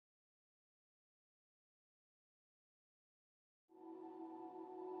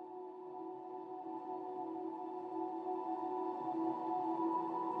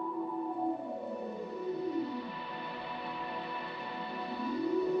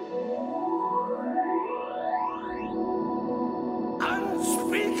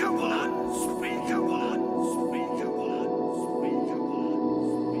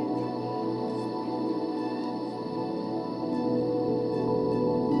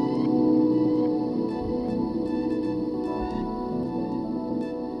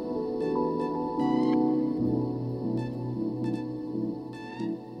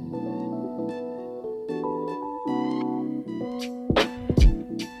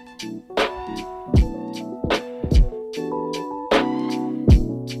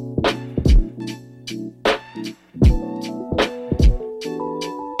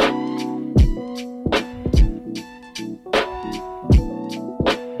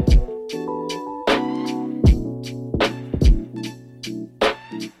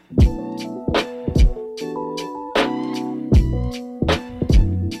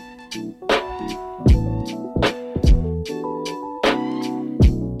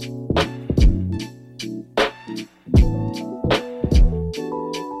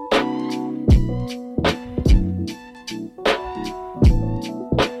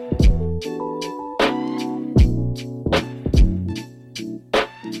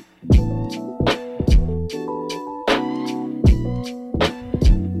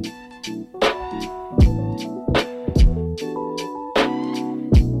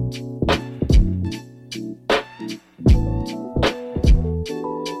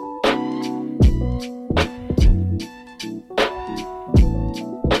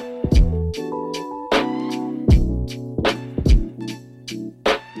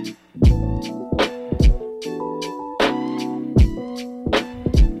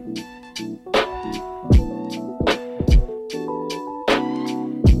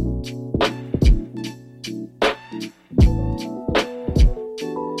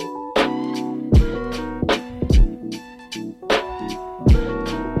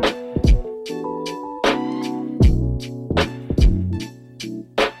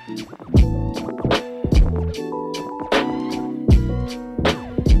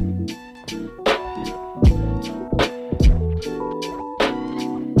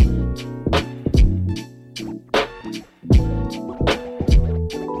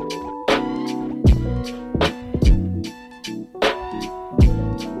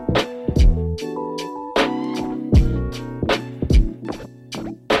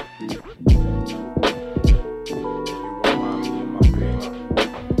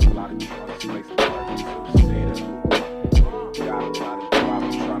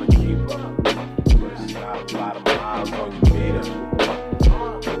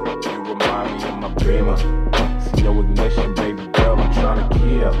Beamer. See your ignition, baby girl, I'm tryna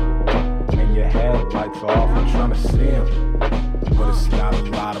kill. And your headlights off, I'm tryna see 'em. But it's not a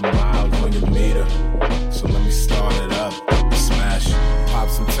lot of miles on your meter. So let me start it up, smash. Pop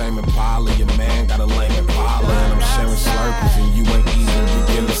some Tame Impala, your man got a lame Impala. And I'm sharing Slurpees and you ain't even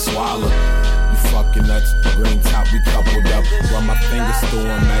begin to swallow. You fucking nuts, green top, we coupled up. Run my fingers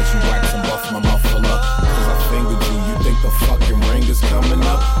through 'em as you wax and buff my muffler. Cause I fingered you, you think the fucking ring is coming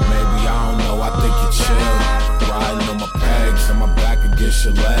up? Maybe, I don't know, I think you're chill. Riding on my pegs and my back against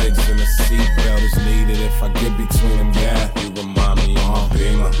your legs. And a seatbelt is needed if I get between them, yeah. You remind me of my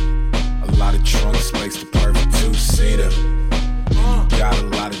Beamer. A lot of trunk space, the perfect two-seater. And you got a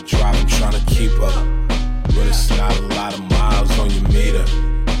lot of driving, trying to keep up. But it's not a lot of miles on your meter.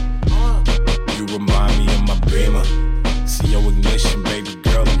 You remind me of my Beamer. See your ignition, baby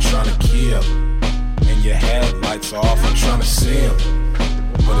girl, I'm trying to key up. And your headlights off, I'm trying to see 'em.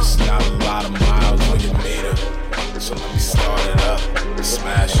 But it's not a lot of miles on your meter. So let me start it up and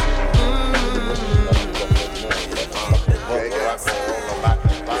smash it.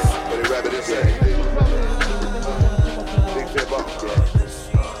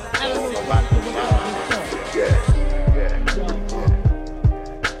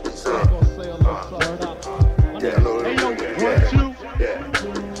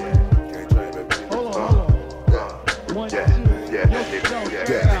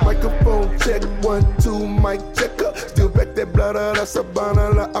 Microphone check, 1, 2, mic checker. Still back that blood out of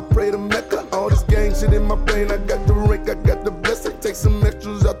Savannah, I pray to Mecca. All this gang shit in my brain, I got the rank, I got the blessing. Take some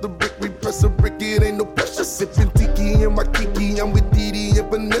extras out the brick, we press a brick, it ain't no pressure. Sipping tiki and my kiki, I'm with Didi and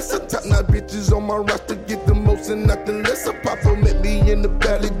Vanessa. Top notch bitches on my roster, get the most and not the lesser. Papa met me in the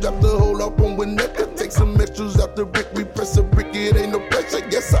valley, drop the whole up on Winnetka. Take some extras out the brick, we press a brick, it ain't no pressure.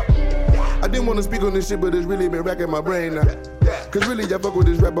 Yes, sir. I didn't wanna speak on this shit, but it's really been racking my brain now. Cause really, I fuck with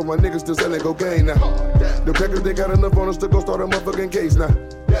this rap, but my niggas still selling cocaine now. The crackers, they got enough on us to go start a motherfucking case now.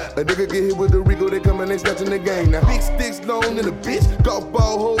 A nigga get hit with the Rico, they come and they snatching the game now. Big sticks long in the bitch, golf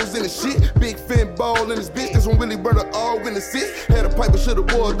ball holes in the shit. Big fin ball in this bitch, this one really burn her all in the six. Had a pipe, but should've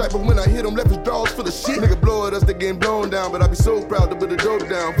wore a diaper when I hit him, left his drawers full of shit. Nigga blow at us, they getting blown down, but I be so proud to put the dope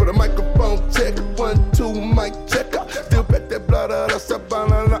down. For the microphone check, 1, 2, mic checker. Still back that blood out of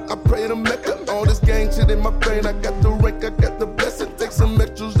Savannah, I pray to Mecca. All this gang shit in my brain, I got the rank, I got the blessing. Take some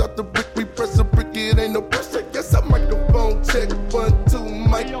extras out the brick, we press a brick, it ain't no pressure. Yes, I microphone check, 1, 2,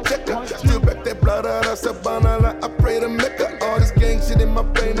 mic checker. Still back that blood out of Savannah, I pray to Mecca. All this gang shit in my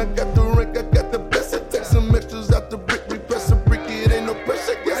brain, I got the rank, I got the blessing. Take some extras out the brick, we press a brick, it ain't no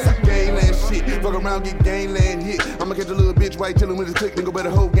pressure. Yes, I gangland shit, fuck around, get gangland hit. I'ma catch a little bitch white chillin' with his click, nigga, better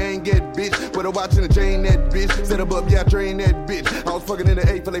whole gang get bitch. With a watch and a chain that bitch, set up, yeah, I train that bitch. I was fucking in the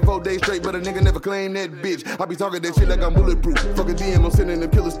 8 for like 4 days straight, but a nigga never claimed that bitch. I be talking that shit like I'm bulletproof. Fuck a DM, I'm sending them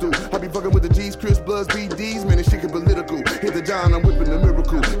killers through. I be fucking with the G's, Chris, Bloods, BDs, man, this shit get political. Hit the John, I'm whipping the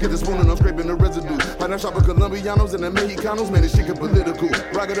miracle. Get the spoon and I'm scraping the residue. I shop with Colombianos and the Mexicanos, man, this shit get political.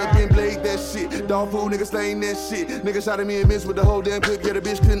 Rock it up and blade that shit. Dog food, nigga slaying that shit. Nigga shot at me and missed with the whole damn clip. Yeah, the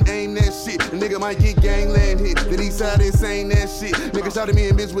bitch couldn't aim that shit. The nigga might get gangland hit. The east side is saying that shit. Nigga shot at me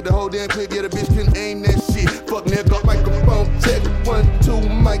and missed with the whole damn clip. Yeah, the bitch couldn't aim that shit. Fuck nigga, microphone check, 1, 2,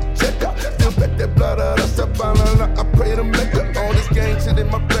 mic checker. Still back that blood out of Savannah, I pray to Mecca. All this gang shit in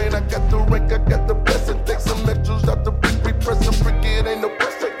my brain, I got the rank, I got the blessing. Take some extras out the brick, we press a brick, it ain't no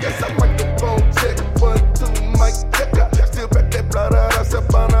pressure. Yes, I microphone check, 1, 2, mic checker. Still back that blood out of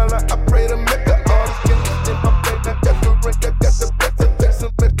Savannah, I pray to Mecca. All this gang shit in my brain, I got the rank, I got the blessing. Take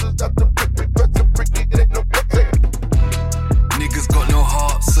some extras out the brick, we press a brick, it ain't no pressure. Niggas got no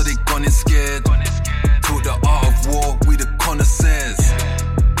heart, so they gone and scared. Taught the art of war, we the connoisseurs.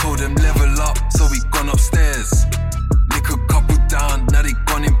 Told them level up, so we gone upstairs. Lick a couple down, now they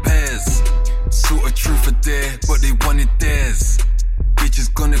gone in pairs. Sort of truth or dare, but they wanted theirs.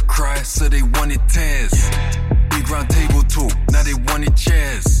 Bitches gonna cry, so they wanted tears. Big round table talk, now they wanted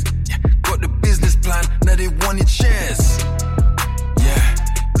chairs. Got the business plan, now they wanted shares. Yeah,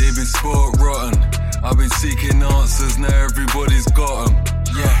 they've been spoiled rotten. I've been seeking answers, now everybody's got them.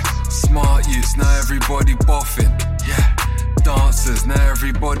 Yeah, smart youths, now everybody boffing. Yeah, dancers, now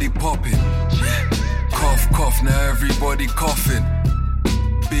everybody popping. Yeah, cough, cough, now everybody coughing.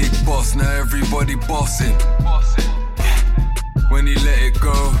 Big boss, now everybody bossing. When he let it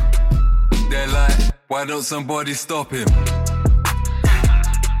go, they're like, why don't somebody stop him?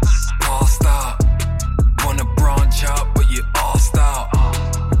 Passed out, wanna branch out, but you asked out.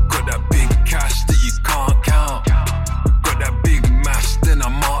 Got that big cash that you can't count. Got that big mash, then I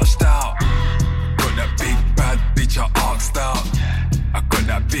marched out. Got that big bad bitch I asked out. I got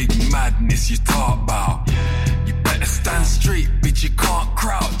that big madness you talk about. You better stand straight, bitch, you can't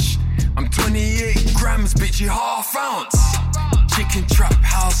crouch. I'm 28, she half ounce. Chicken trap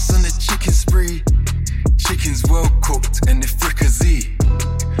house on the chicken spree. Chicken's well cooked and they fricassee.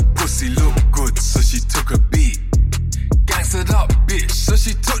 Pussy look good, so she took a beat. Gangstered up, bitch, so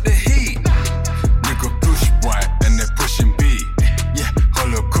she took the heat. Nigga push white and they pushing B. Yeah,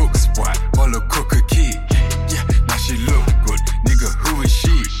 hollow cooks white, hollow cook a key. Yeah, now she look good, nigga, who is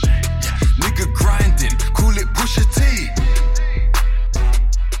she? Yeah, nigga grinding, call it Pusha T.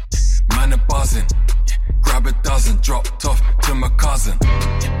 Man a buzzing, yeah, grab a dozen, dropped off to my cousin.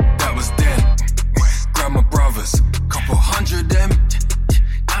 Yeah, that was then. Grab my brothers, couple hundred them,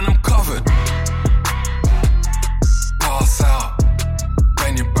 and I'm covered. Pass out,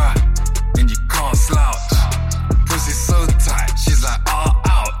 bend your back, and you can't slouch. Pussy so tight, she's like, oh,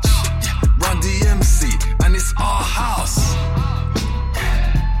 ouch. Run the MC, and it's our house.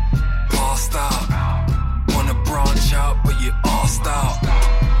 Passed out, wanna branch out, but you asked out.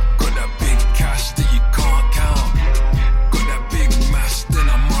 Got that big cash that you can't count. Got that big mash, then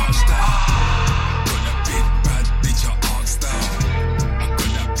I marched out.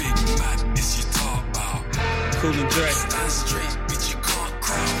 Cool and Dre.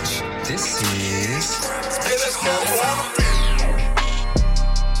 This is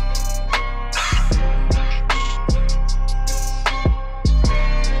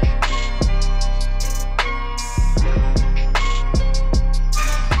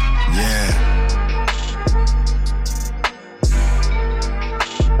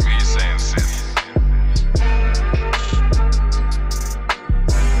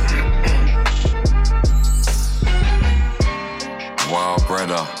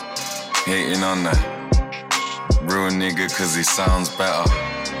hating on that real nigga cause he sounds better.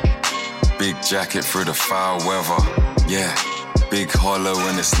 Big jacket through the foul weather. Yeah, big hollow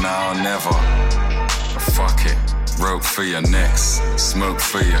and it's now or never. Fuck it, rope for your necks, smoke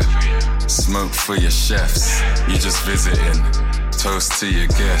for your chefs. You just visiting, toast to your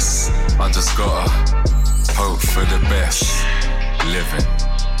guests. I just gotta hope for the best. Live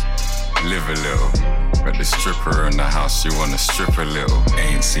a little. Got the stripper in the house, she wanna strip a little.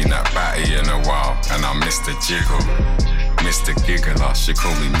 Ain't seen that batty in a while, and I missed the jiggle. Mr. Giggler, she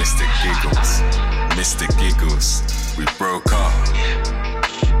call me Mr. Giggles. Mr. Giggles, we broke up.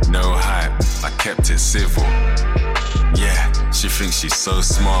 No hype, I kept it civil. Yeah, she thinks she's so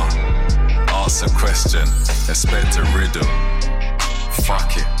smart. Ask a question, expect a riddle.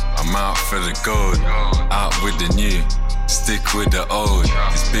 Fuck it, I'm out for the gold. Out with the new, stick with the old.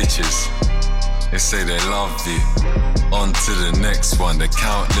 These bitches, they say they love you. On to the next one, they're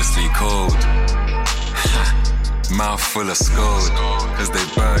countlessly cold. Mouth full of scold, cause they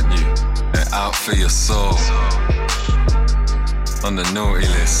burnt you. They're out for your soul. On the naughty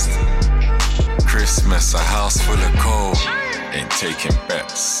list, Christmas, a house full of coal. Ain't taking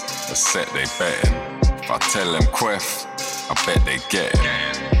bets, the set they betting. If I tell them queff, I bet they get it.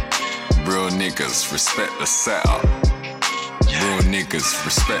 Real niggas respect the setup. Real niggas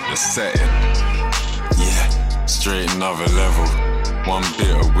respect the setting. Yeah, straight another level. One bit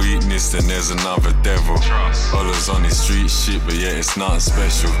of weakness, then there's another devil. Olives on his street shit, but yeah, it's nothing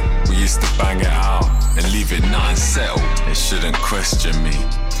special. We used to bang it out and leave it nothing settled. They shouldn't question me,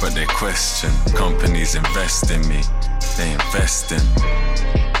 but they question. Companies invest in me, they invest in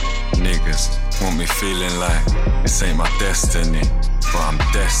niggas. Want me feeling like this ain't my destiny, but I'm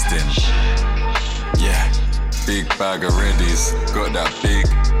destined. Yeah, big bag of readies, got that big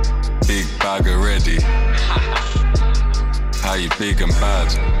bag of ready. How you big and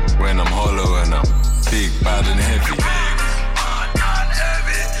bad when I'm hollow and I'm big, bad and heavy.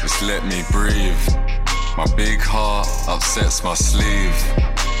 Just let me breathe. My big heart upsets my sleeve.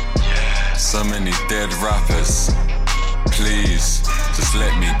 So many dead rappers. Please, just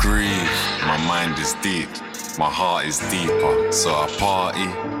let me grieve. My mind is deep, my heart is deeper. So I party,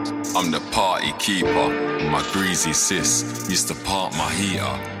 I'm the party keeper. My greasy sis used to park my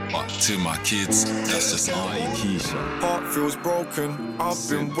heater. But to my kids, that's just Auntie Keisha. Heart feels broken, I've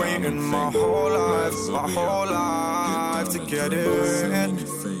been waiting my whole life to get it.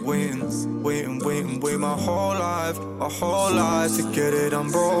 Waiting my whole life to get it. I'm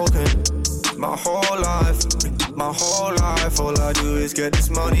broken, my whole life. All I do is get this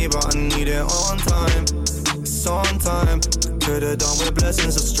money, but I need it on time. It's on time. Could've done with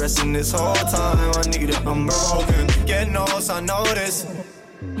blessings of stressing this whole time. I need it, I'm broken. Get notes, I know this.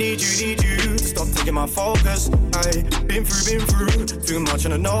 Need you to stop taking my focus. I been through too much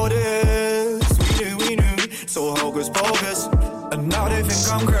and I know this. We knew, so hocus pocus. And now they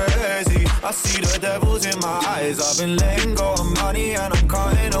think I'm crazy. I see the devils in my eyes. I've been letting go of money and I'm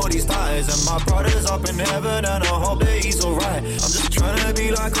cutting all these ties. And my brother's up in heaven and I hope that he's alright. I'm just trying to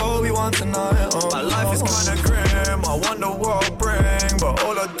be like Obi-Wan tonight. My life is kinda grim, I wonder what I'll bring. But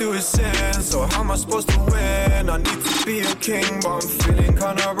all I do is sin, so how am I supposed to win? I need to be a king, but I'm feeling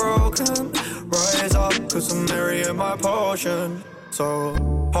kinda broken. Rise up, cause I'm marrying my potion. So,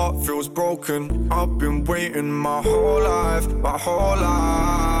 heart feels broken. I've been waiting my whole life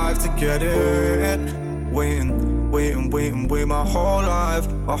to get it. Waiting my whole life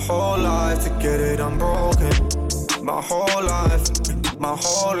to get it. I'm broken. My whole life,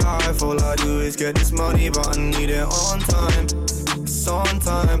 all I do is get this money, but I need it on time. It's on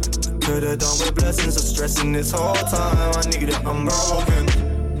time. Could've done with blessings of stressing this whole time. I need it, I'm broken.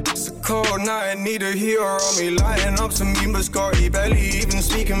 Cold night, need a hero on me, lighting up to me, but Scotty barely even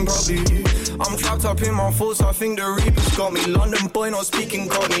speaking properly. I'm trapped up in my thoughts, I think the Reaper's got me. London boy not speaking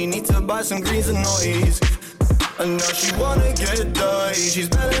Cockney, need to buy some greens and naughties. And now she wanna get dirty, she's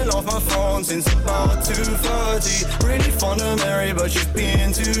belling off my phone since about 2:30. Really fond of Mary, but she's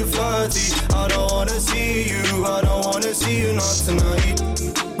being too flirty. I don't wanna see you, not tonight.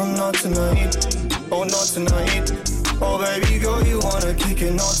 Oh, not tonight, oh, not tonight. Oh baby girl, you wanna kick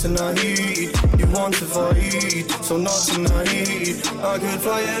it, not tonight. You want to fight, so not tonight. I could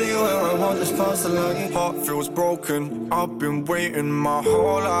fly anywhere I want, just past the line. Heart feels broken, I've been waiting my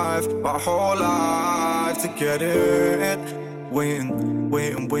whole life to get it. Waiting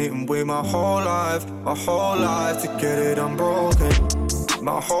my whole life to get it. I'm broken,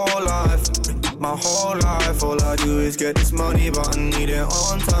 my whole life, all I do is get this money, but I need it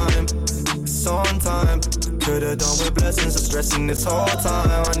on time. It's on time. Could've done with blessings of stressing this whole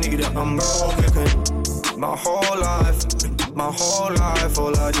time. I need it, I'm broken. My whole life,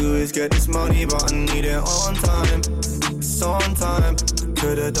 all I do is get this money, but I need it on time. It's on time.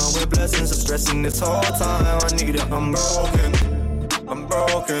 Could've done with blessings of stressing this whole time. I need it, I'm broken. I'm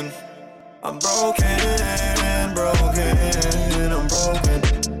broken. I'm broken. I'm broken. I'm broken.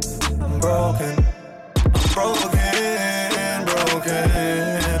 I'm broken.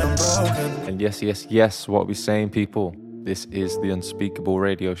 And yes, what are we saying, people? This is the Unspeakable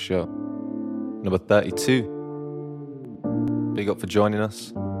radio show, number 32. Big up for joining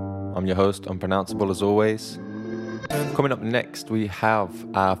us. I'm your host, Unpronounceable as always. Coming up next, we have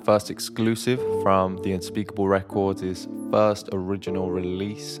our first exclusive from the Unspeakable Records, his first original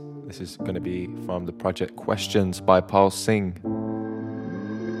release. This is going to be from the project Questions by Paul Singh.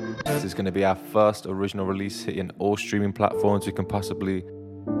 This is going to be our first original release hitting all streaming platforms we can possibly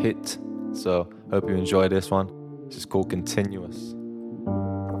hit. So, hope you enjoy this one. This is called Continuous.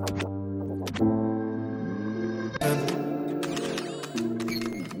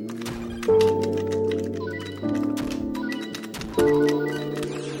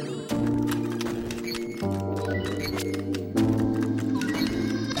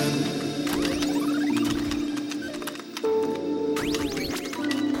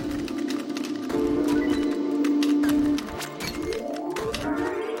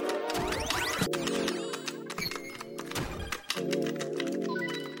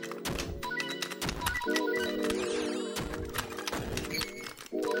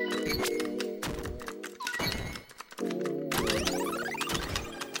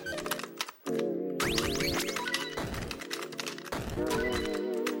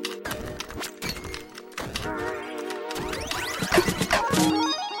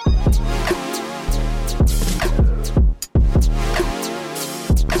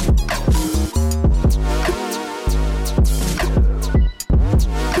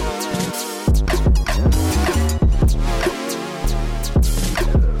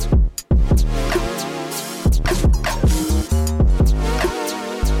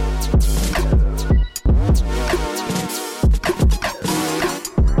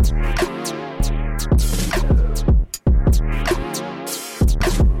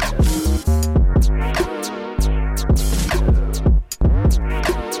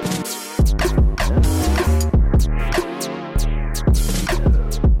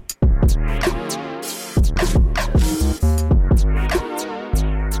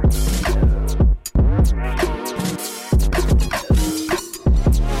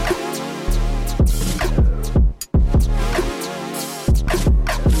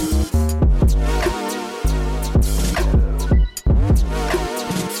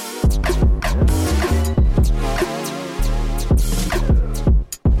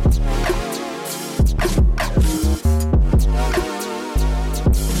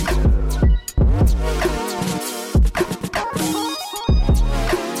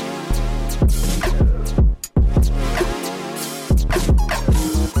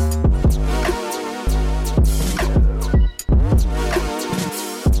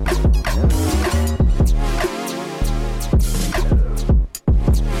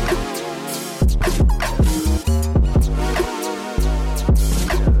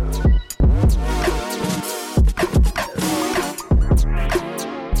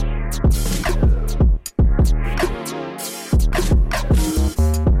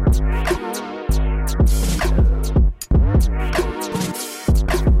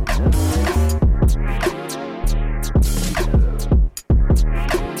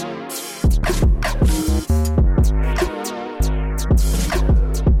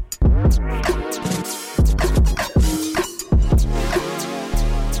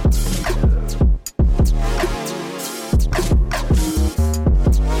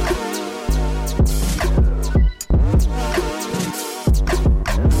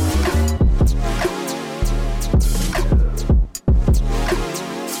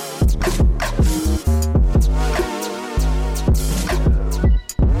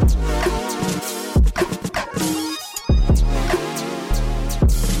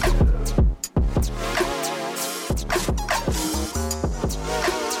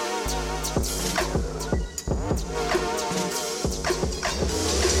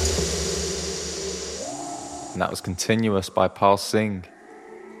 was Continuous by Paul Singh.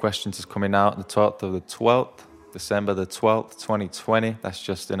 Questions is coming out the 12th of the 12th, December the 12th, 2020. That's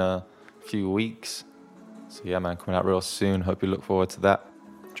just in a few weeks. So yeah, man, coming out real soon. Hope you look forward to that.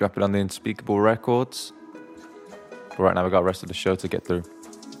 Drop it on the Unspeakable Records. But right now we got the rest of the show to get through.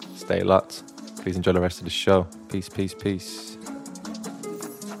 Stay locked. Please enjoy the rest of the show. Peace, peace, peace.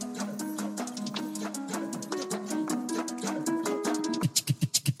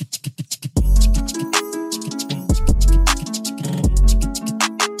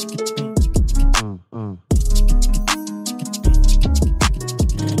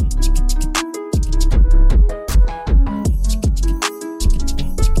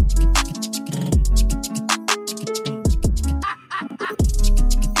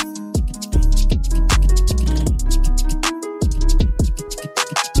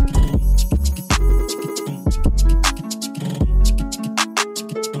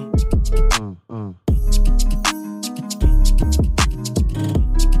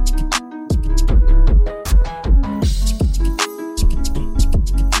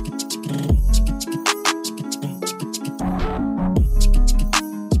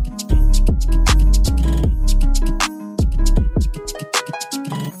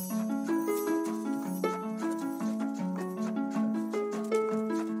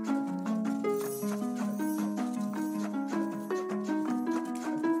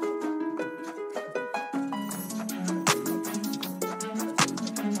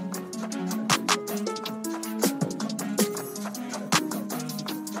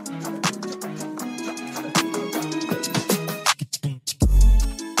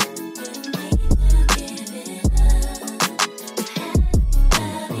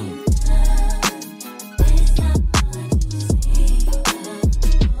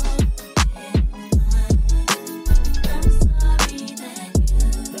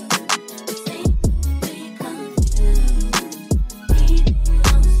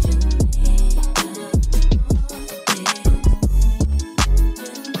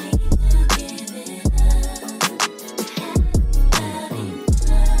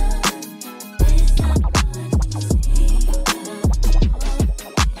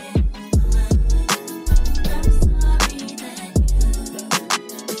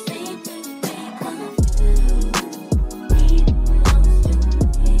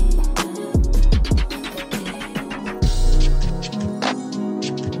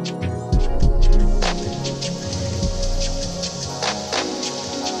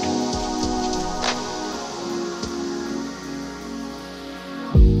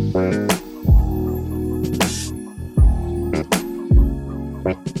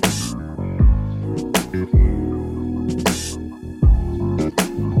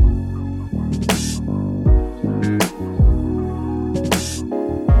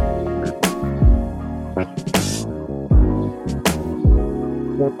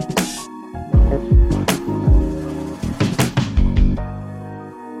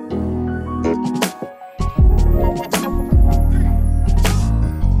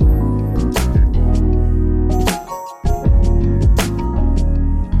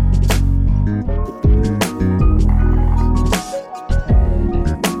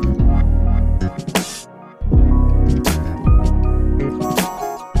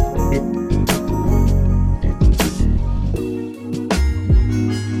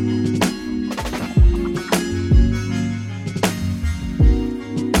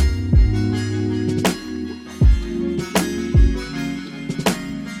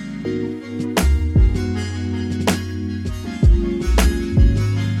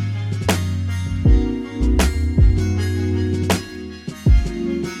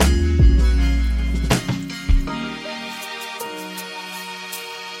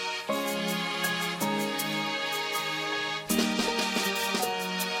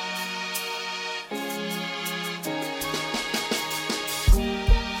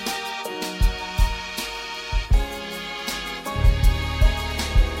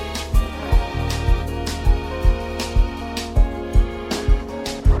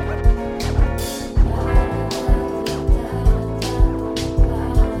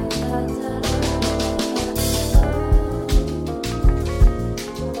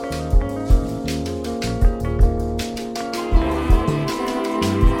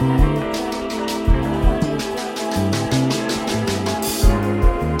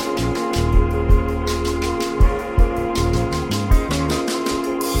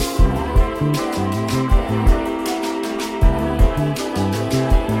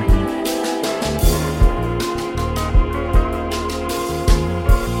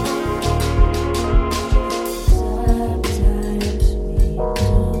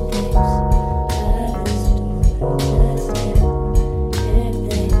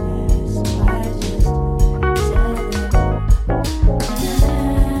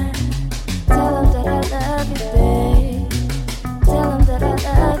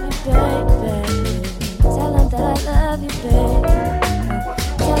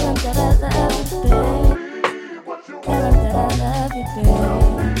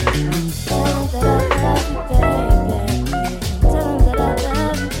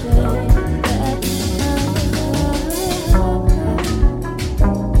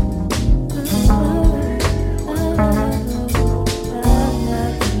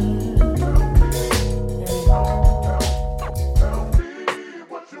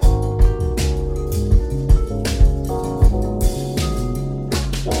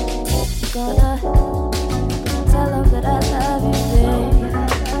 always gonna tell them that I love you, babe.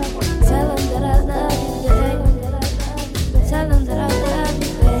 Tell them that I love you, babe. Tell them that I love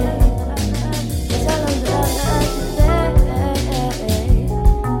you, babe. Tell them that I love you, babe.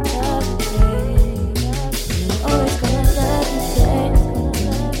 Love you, babe. Always gonna love you, babe.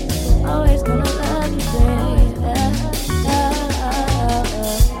 Always gonna love you, babe.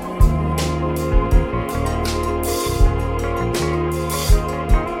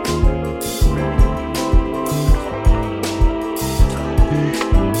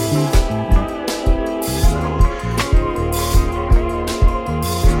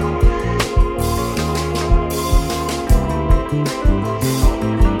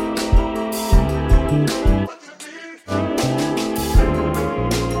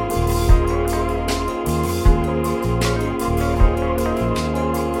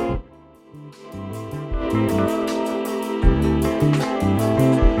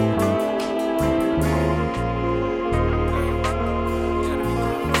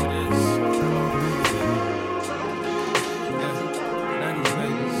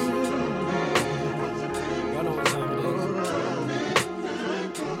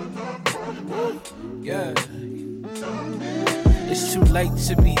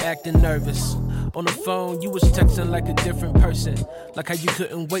 To be acting nervous. On the phone, you was texting like a different person. Like how you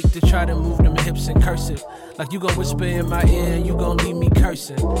couldn't wait to try to move them hips in cursive. Like you gon' whisper in my ear and you gon' leave me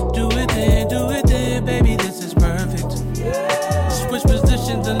cursing. Do it then, baby, this is perfect. Switch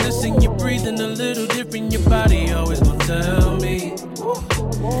positions and listen, you're breathing a little different. Your body always gon' tell me.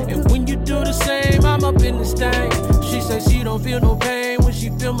 And when you do the same, I'm up in this thing. She says she don't feel no pain when she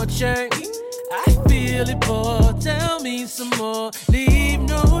feel my chain. I feel it, boy, tell me some more, leave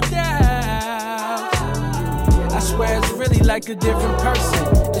no doubt. I swear it's really like a different person.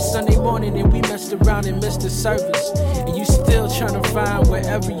 It's Sunday morning and we messed around and missed the service. And you still trying to find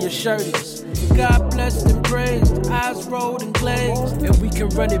wherever your shirt is. God blessed and praised, eyes rolled and glazed. And we can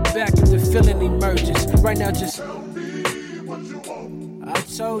run it back if the feeling emerges. Right now just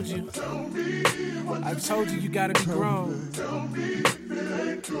I told you you gotta be grown.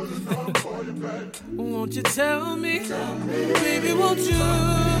 Won't you tell me, baby, won't you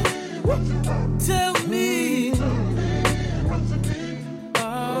tell me?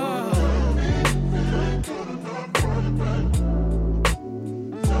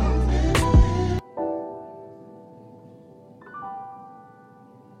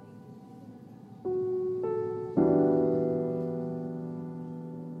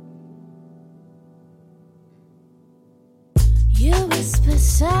 You whisper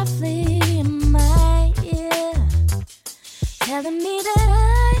softly in my ear, telling me that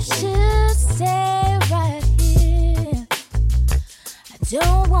I should stay right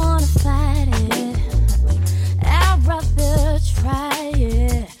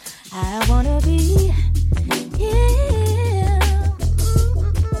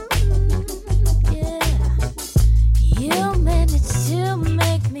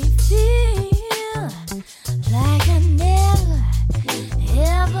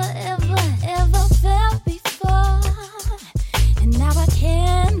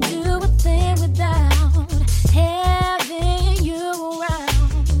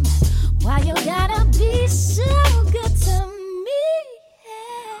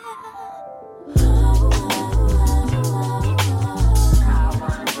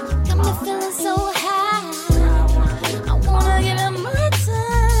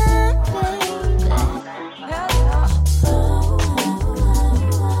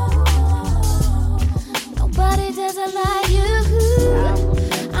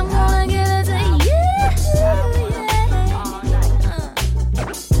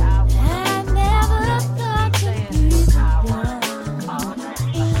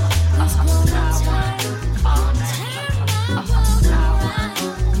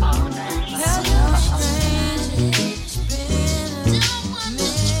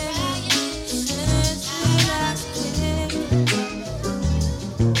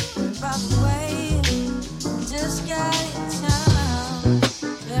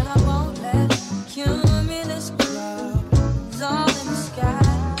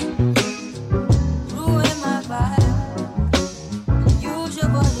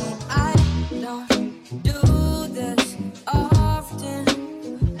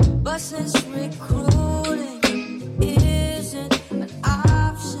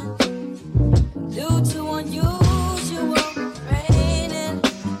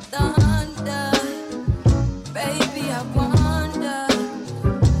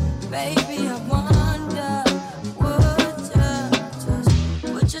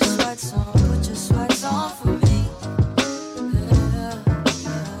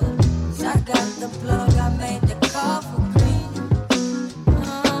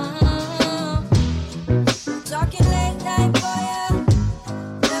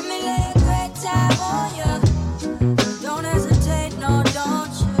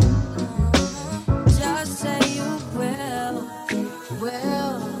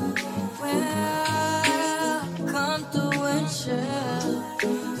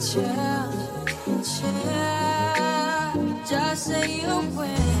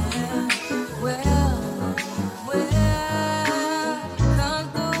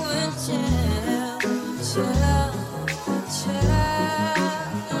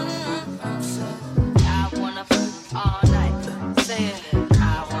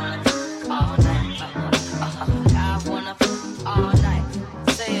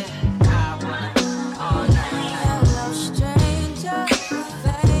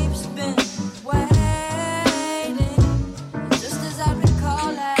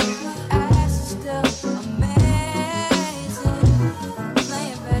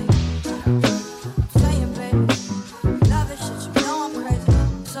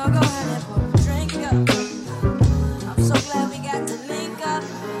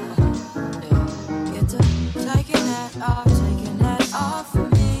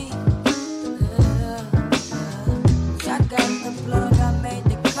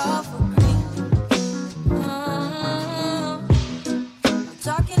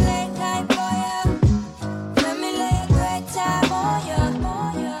Talking late night for ya. Let me lay a great time on ya.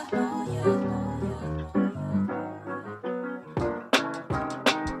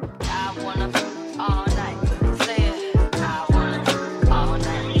 I wanna all night. Say it. I wanna all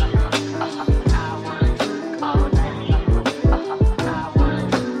night. I wanna all night. I wanna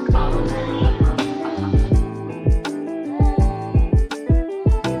all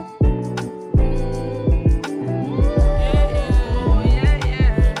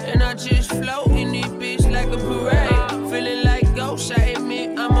Yeah. And I just float in this bitch like a parade. Feeling like ghosts, I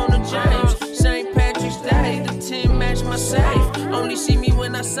admit I'm on the James. St. Patrick's Day, the 10 match my safe. Only see me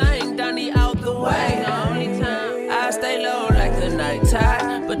when I sing, Donnie out the way. The only time I stay low like the night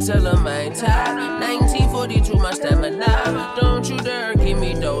tide, but tell them I ain't tired. 1942, my stamina. Don't you dare give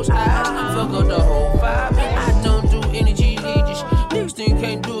me those eyes. Fuck up the whole vibe. I don't do energy leeches. Niggas think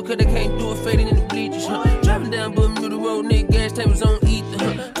can't do it, cause they can't do it fading in the bleachers. Driving down Bermuda Road, nigga, gas tank was on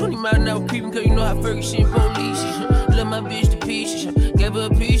ether. 20 miles an hour creeping, cause you know how Ferguson police. Love my bitch to pieces. Gave her a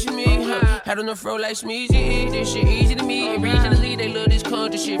piece of me. Had on the fro like Smeezy. This shit easy to me. Regionally, they love this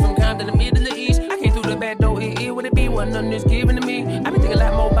country shit from Compton to Middle East. I came through the back door, it would it be? Wasn't nothing that's given to me. I been thinking a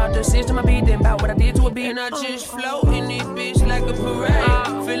lot more about the system I beat than about what I did to a beat. And I just float in this bitch like a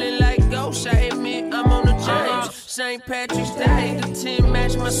parade. Feeling like ghosts, I admit I'm on the James. St. Patrick's Day, the 10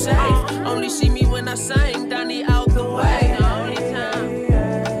 match my safe. Only see me when I sing, Donnie out the way. The only time.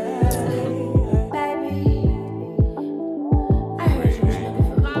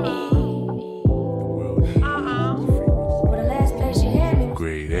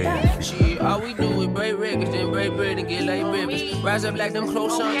 All we do is break records, then break bread and get like rivers. Rise up like them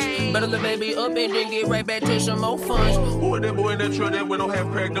croissants. Better the baby up and then get right back to some more funds. Who is that boy in that truck that window half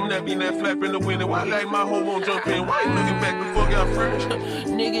cracked? Them that be that flap in the window. Why like my hoe won't jump in? Why you looking back before y'all fresh?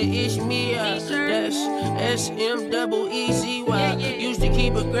 Nigga, it's me, that's SMEEZY. Used to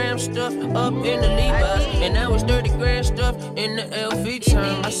keep a gram stuff up in the Levi's, and now it's 30 grand stuff in the LV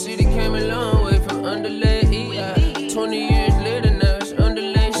time. My city came a long way from underlay EI. 20 years later now it's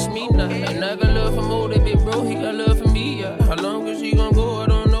underlay Smina. And I got love for more, that big bro, he got love for me, yeah. How long is he gon' go? I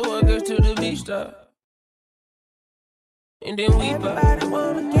don't know, I guess to the beach stop. And then we everybody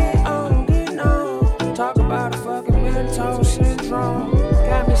wanna get on, getting on. Talk about a fucking mental syndrome.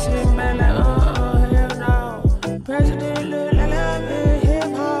 Got me sitting back like, hell no. President look like love in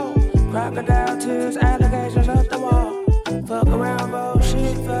hip hop. Crocodile tears, allegations up the wall. Fuck around,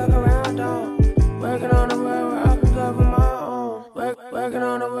 bullshit, fuck around, don't. Working on the world where I can cover my own. Working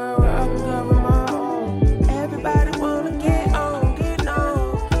on the world where I can cover my own. Everybody wanna get on, getting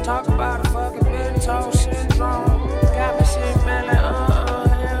on. Talk about a fucking mental syndrome. Got me sitting back like,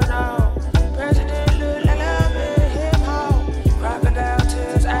 hell no. President look like love in hip hop. Crocodile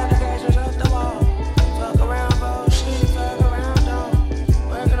tears, allegations up the wall. Fuck around, bullshit, fuck around, don't.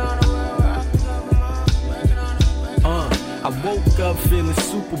 Working on the world where I can cover my own. Working on the I woke up feeling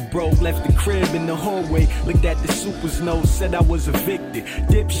super broke, left the crib in the hallway, looked at the super's note, said I was evicted.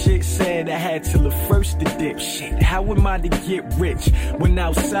 Dipshit said I had till the first to dip. Shit, how am I to get rich? When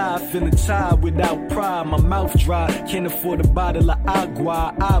outside, feeling tired without pride, my mouth dry, can't afford a bottle of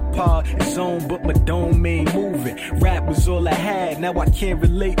agua. iPod is on, but my dome ain't moving. Rap was all I had, now I can't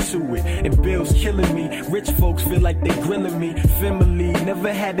relate to it. And bills killing me, rich folks feel like they grilling me. Family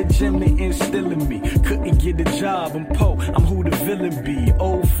never had a gym to instill in me. Couldn't get a job, I'm poor, I'm who the villain be.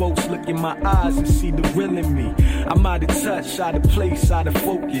 Old folks look in my eyes and see the real in me. I'm out of touch, out of place, out of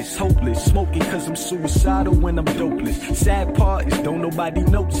focus. Hopeless, smoking cause I'm suicidal when I'm dopeless. Sad part is don't nobody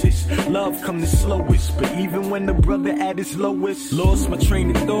notice. Love come the slowest, but even when the brother at his lowest. Lost my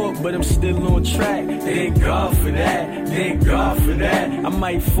train of thought, but I'm still on track. Thank God for that, thank God for that. I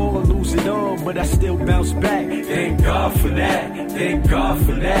might fall, lose it all, but I still bounce back. Thank God for that, thank God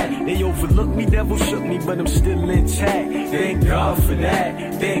for that. They overlooked me, devil shook me, but I'm still intact. Thank God for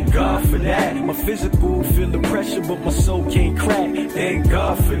that, thank God for that. My physical feel the pressure, but my soul can't crack. Thank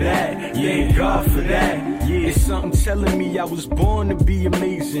God for that, thank God for that. Yeah, it's something telling me I was born to be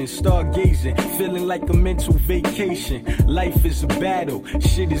amazing. Stargazing, feeling like a mental vacation. Life is a battle,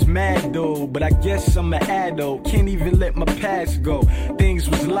 shit is mad though, but I guess I'm an adult. Can't even let my past go. Things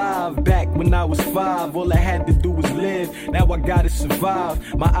was live back when I was 5. All I had to do was live, now I gotta survive.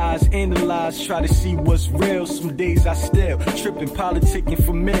 My eyes analyze, try to see what's real. Some days I still tripping, politicking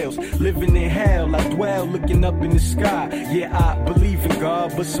for meals. Living in hell, I dwell looking up in the sky. Yeah, I believe in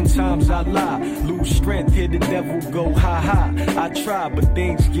God, but sometimes I lie. Lose strength, hear the devil go ha ha. I try, but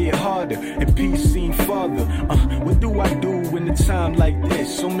things nights get harder and peace seem farther. What do I do in a time like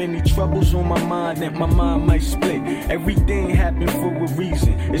this? So many troubles on my mind that my mind might split. Everything happened for a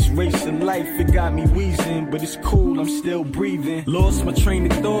reason. It's race of life, it got me wheezing, but it's cool, I'm still breathing. Lost my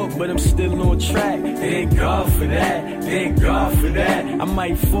train of thought, but I'm still on track. Thank God for that, thank God for that. I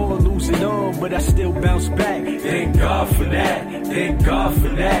might fall, lose it all, but I still bounce back. Thank God for that, thank God for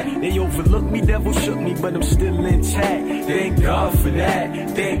that. They overlooked me, devil shook me, but I'm still intact. Thank God for that,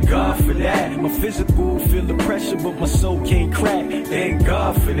 thank God for that. My physical feel the pressure, but my soul can't crack. Thank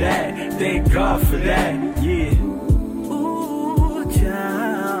God for that, thank God for that, yeah. Ooh,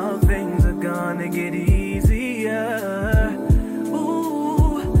 child, things are gonna get easier.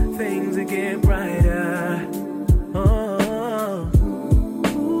 Ooh, things are getting brighter. Oh,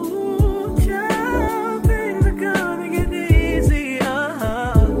 ooh, child, things are gonna get easier.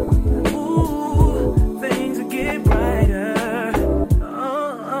 Ooh, things are getting brighter.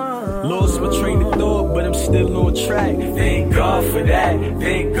 Oh, lost my train of thought, but I'm still on track. Thank God for that,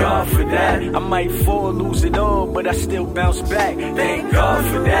 thank God for that. I might fall, lose it all, but I still bounce back. Thank God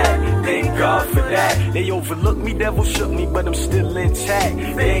for that, thank God for that. They overlooked me, devil shook me, but I'm still intact.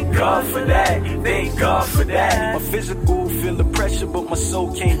 Thank God for that, thank God for that. My physical feel the pressure, but my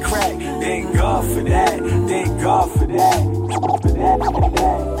soul can't crack. Thank God for that, thank God for that. For that, for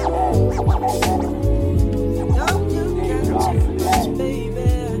that. Thank God for that, baby.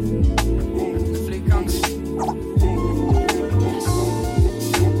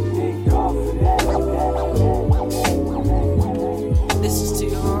 this is to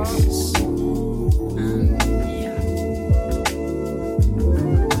your hearts. Yeah.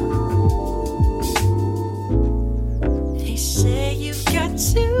 They say you've got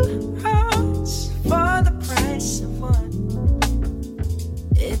two hearts for the price of one.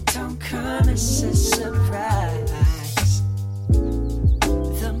 It don't come as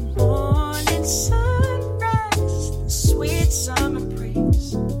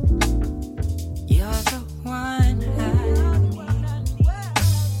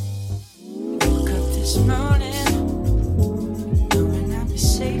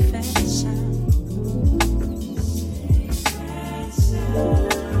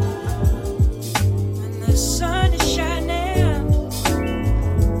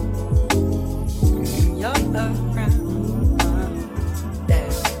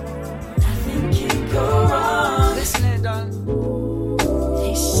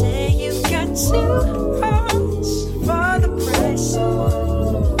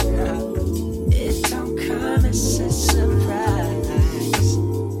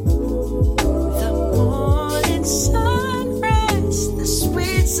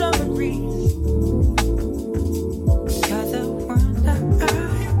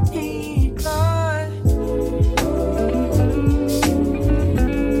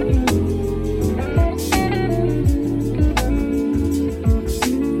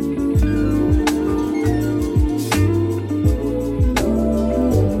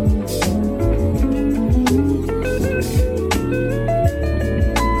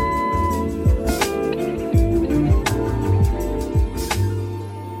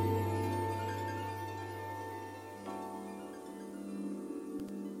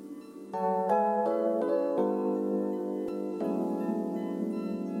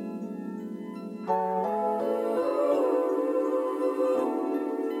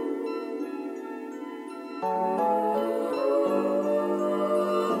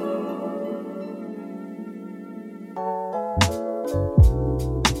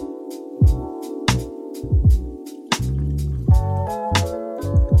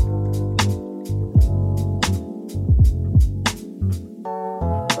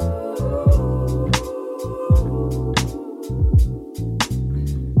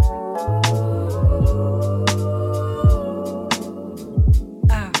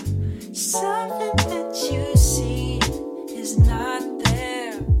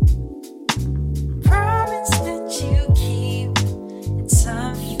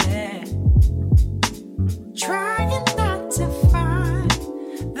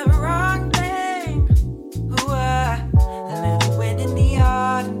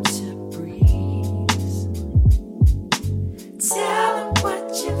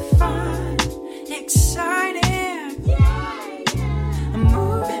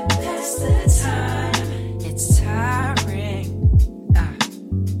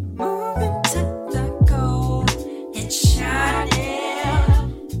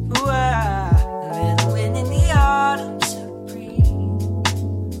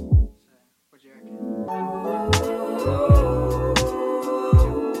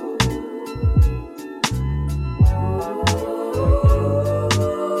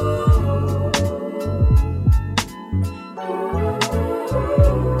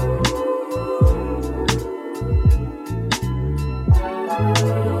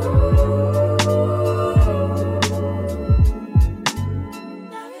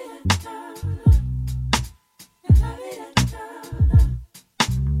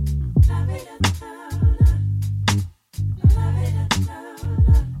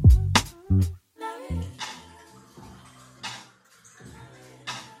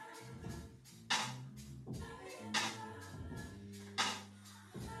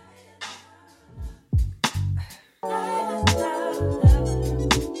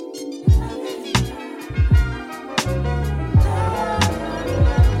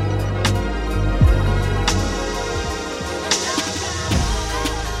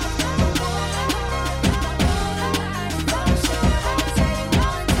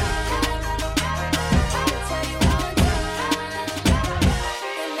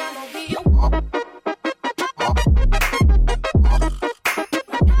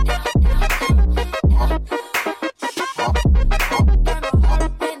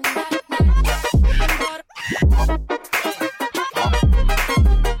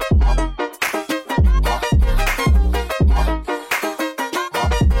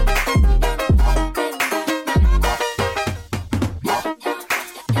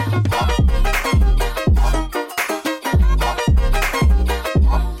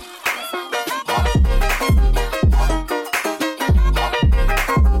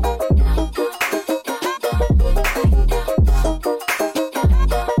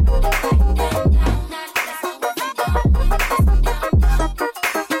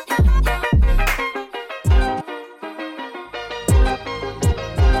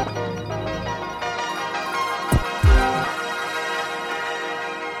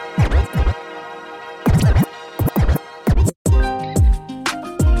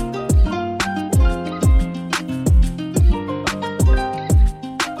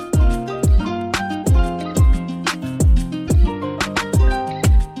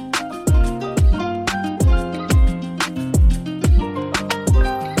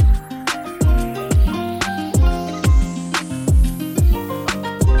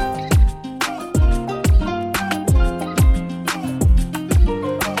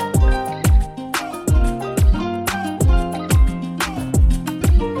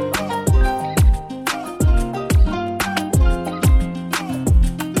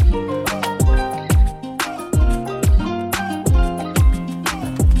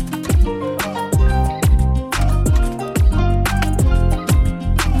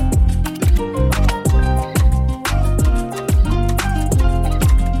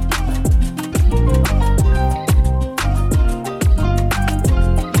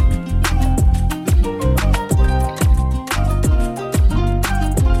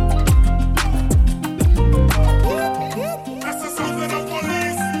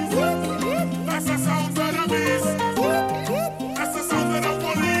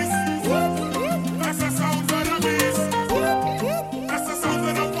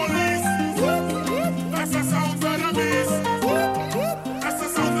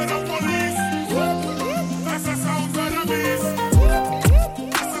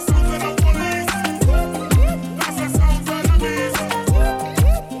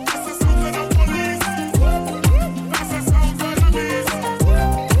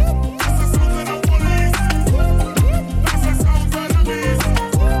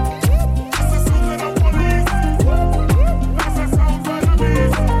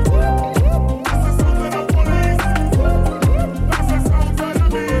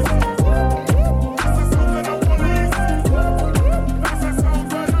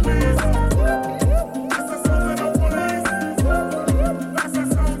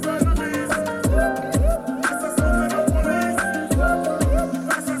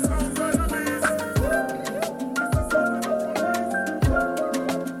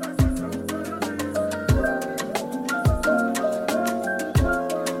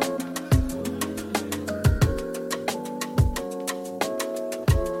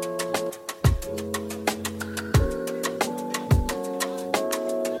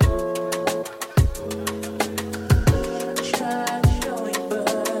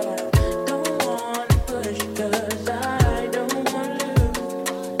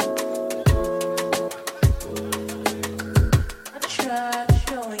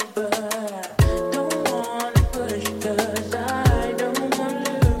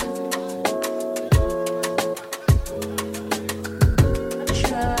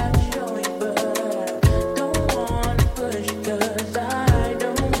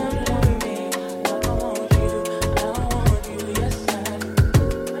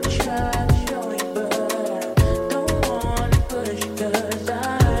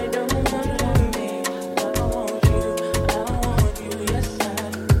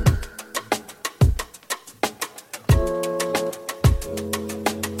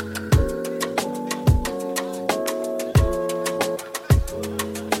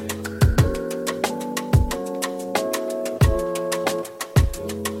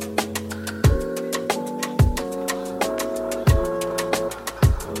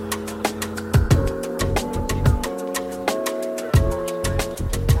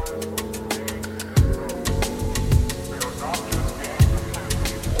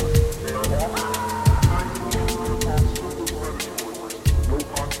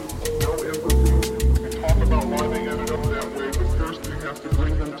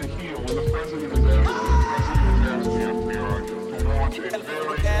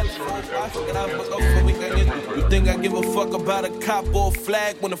talk about a cop or a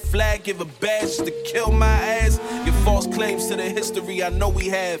flag when a flag give a badge to kill my ass. Your false claims to the history I know we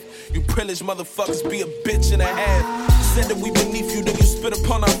have. You privileged motherfuckers be a bitch and a half. Said that we beneath you, then you spit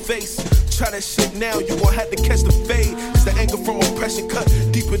upon our face. Try that shit now, you gon' have to catch the fade. It's the anger from oppression cut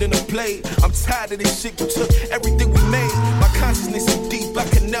deeper than a blade. I'm tired of this shit, you took everything we made. My consciousness is deep, I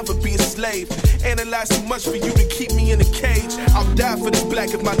can never be a slave. Analyze too much for you to keep me in a cage. I'll die for this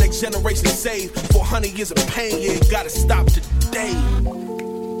black if my next generation saved. 400 years of pain, yeah, it gotta stop today.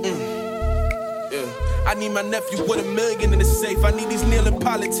 I need my nephew with $1 million in the safe. I need these kneeling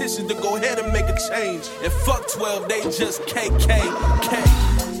politicians to go ahead and make a change. And fuck 12, they just KKK.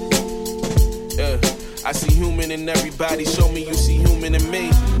 I see human in everybody. Show me you see human in me.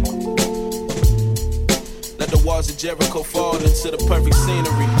 Let the walls of Jericho fall into the perfect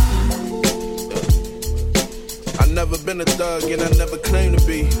scenery. I've never been a thug and I never claimed to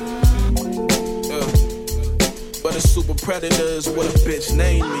be. But a super predator is what a bitch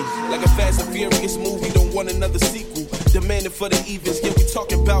named me. Like a Fast and Furious movie, don't want another sequel. Demanding for the evens, yeah, we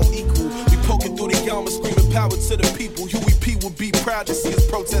talking about equal. We poking through the armor, screaming power to the people. UEP would be proud to see us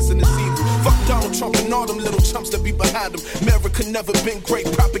protesting this evil. Fuck Donald Trump and all them little chumps that be behind him. America never been great,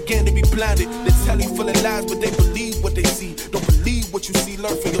 propaganda be blinded. The telly full of lies, but they believe what they see. Don't believe what you see,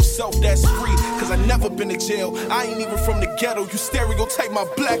 learn for yourself, that's free. Cause I never been to jail, I ain't even from the ghetto. You stereotype my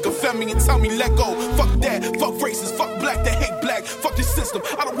black, offend me and tell me let go. Fuck that, fuck racist, fuck black that hate black. Fuck this system,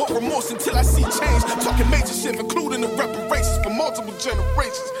 I don't want remorse until I see change. Talking major shit, including the reparations for multiple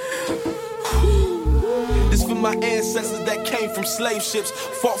generations. This for my ancestors that came from slave ships,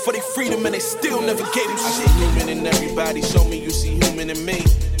 fought for their freedom and they still never gave them shit. I see human in everybody, show me you see human in me.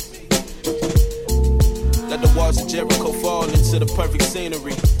 Let the walls of Jericho fall into the perfect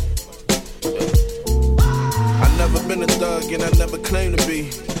scenery. I never been a thug and I never claimed to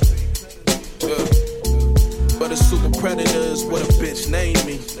be. But a super predator is what a bitch named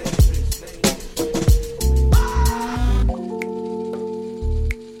me.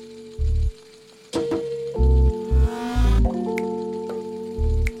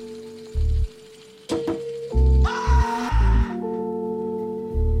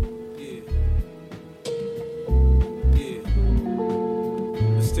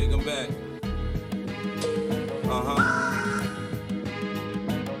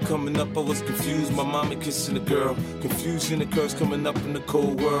 I was confused, my mama kissing a girl. Confusion occurs coming up in the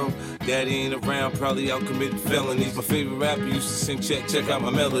cold world. Daddy ain't around, probably out committing felonies. My favorite rapper used to sing, check out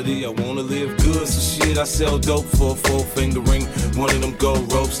my melody. I wanna live good, so shit, I sell dope for a 4-finger ring. One of them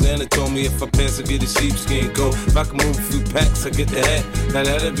gold ropes. Nana told me if I pass, I get a sheepskin coat. If I can move a few packs, I get the hat. Now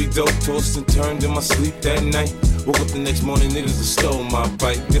that'd be dope, tossed and turned in my sleep that night. Woke up the next morning, niggas have stole my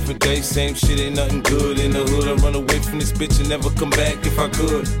bike. Different day, same shit, ain't nothing good. In the hood, I run away from this bitch and never come back if I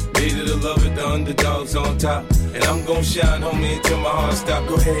could. Needed to love it, the underdogs on top. And I'm gon' shine, homie, until my heart stop.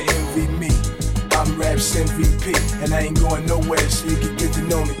 Go ahead, envy me. I'm Raps MVP, and I ain't going nowhere, so you can get to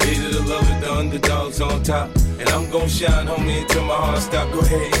know me. Needed to love it, the underdogs on top. And I'm gon' shine, homie, until my heart stop. Go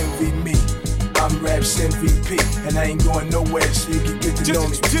ahead, envy me. I'm Raps MVP, and I ain't going nowhere, so you can get to know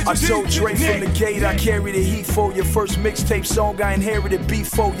me. I told Dre from the gate, I carry the heat for you. First mixtape song, I inherited beef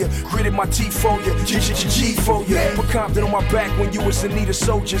for you. Gritted my teeth for you, G for you. Put Compton on my back when you was in need of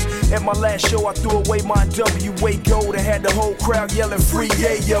soldiers. At my last show, I threw away my NWA gold and had the whole crowd yelling free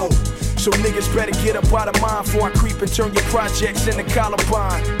yayo. So niggas better get up out of mine before I creep and turn your projects into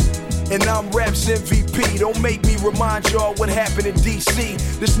Columbine. And I'm Raps MVP, don't make me remind y'all what happened in DC.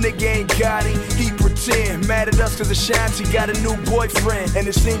 This nigga ain't got it, he pretend. Mad at us cause Ashanti got a new boyfriend. And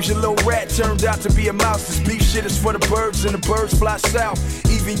it seems your little rat turned out to be a mouse. This beef shit is for the birds and the birds fly south.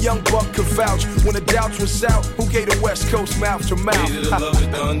 Even Young Buck could vouch, when the doubts was out, who gave the West Coast mouth to mouth? Needed to love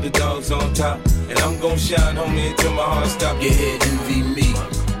it, the underdogs on top. And I'm gon' shine, homie, until my heart stop. Yeah, envy me.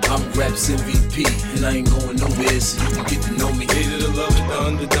 I'm Raps MVP, and I ain't going nowhere, so you can get to know me. Needed to love it, the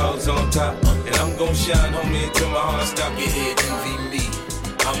underdogs on top. And I'm gon' shine, homie, until my heart stop. Yeah, envy me.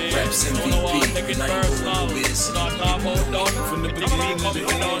 I'm Raps MVP, and I ain't going nowhere, so you can get to know me. From the beginning to the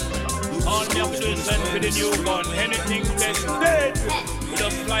end. All you have to do is send for the new gun. Anything that's dead, we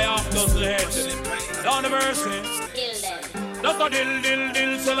just fly off those heads. Down the mercy. Duck a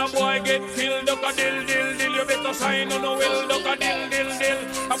dill, so the boy get killed. Duck a dill, you better sign on the will. Duck a dill,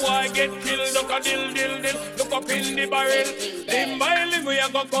 a boy get killed. Duck a dill, look up in the barrel. Limb by limb, we a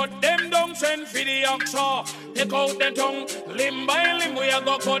go cut them down. Send for the oxa, take out the tongue. Limb by limb, we a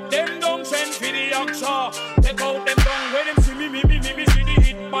go cut them down. Send for the oxa, take out them tongue. When them see me, see the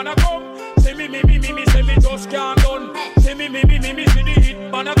hit man a come. See me, say me just can't done. See me, see the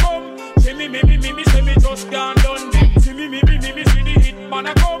hit man a come. See me, say me just can't done. See the hit man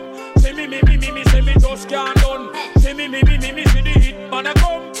a come. Say me, say me just can't done. Say me,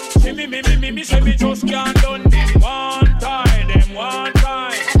 me say me just can't done them one time, them one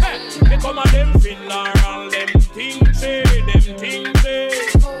time. They come at them funeral, them things say, them things say.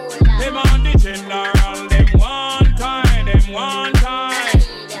 Them on the general, them one time, them one time.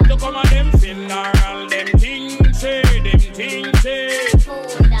 They come at them funeral, them things say, them things say.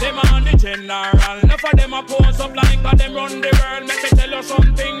 Them on the general, enough of them a pose up like a them run the world. Make me tell you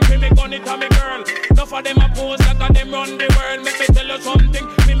something, me gun it a me girl. Enough of them a pose like a them run the world. Make me tell you something,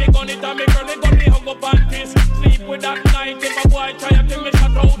 me gun it a me girl. Me gun me hug up and kiss, sleep with that night. If a boy try to take me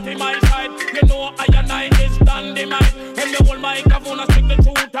shot out in my side, you know I and I is dynamite. When the whole microphone a speak the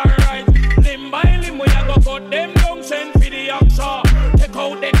truth and right. Limb by limb we a go cut them down, send for the oxa. Take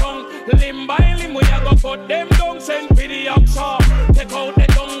out the tongue. Limb by limb we a go cut them down, send for the oxa. Take out the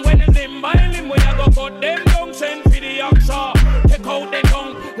tongue. When limb by limb we a go cut them down, send for the oxa. Take out the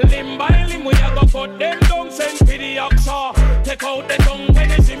tongue. Limb by limb we a go cut them down, send for the oxa. Take out the tongue. When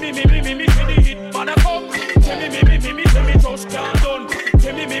they see me see the hit man a come. Say me say me just can't done.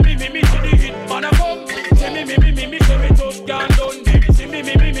 Say me see the hit man a come. Say me say me just can't done. Say me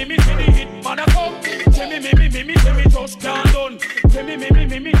see the hit man a come. Say me say me just can't done. Say me see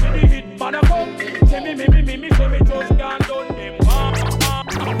the hit man a come. Say me say me just can't done.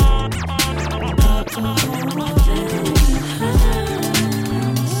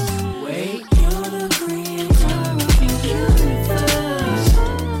 Wait, you're the creator of your universe.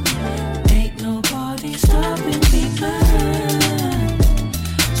 Ain't nobody stopping me, man.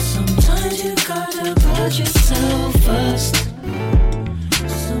 Sometimes you gotta put yourself first.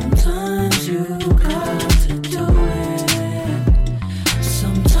 Sometimes you got to do it.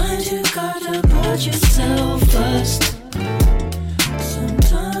 Sometimes you gotta put yourself first.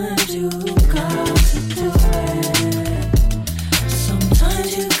 Sometimes you got to do it. Sometimes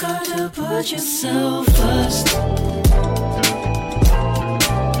you gotta put yourself first.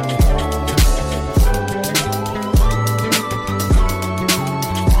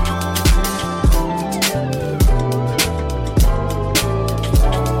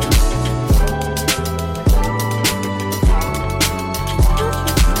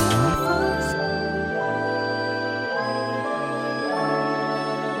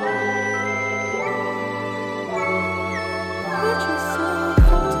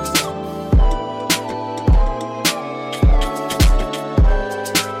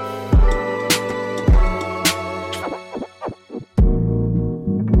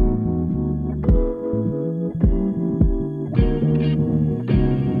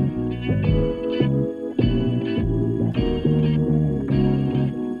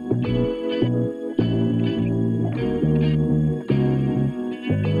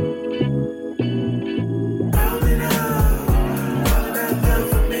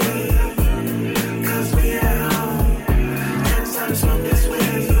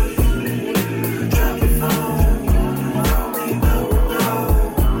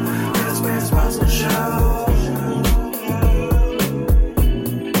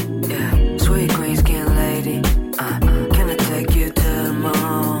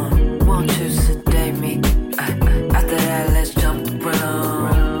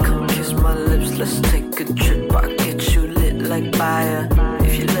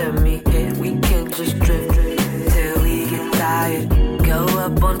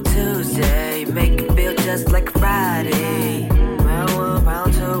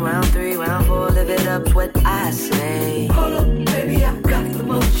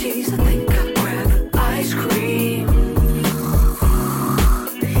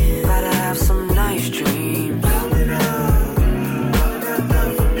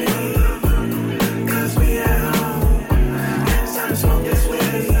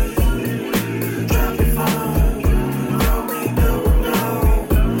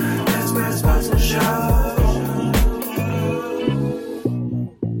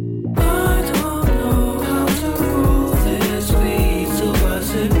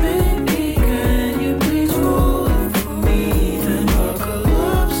 Can you please roll?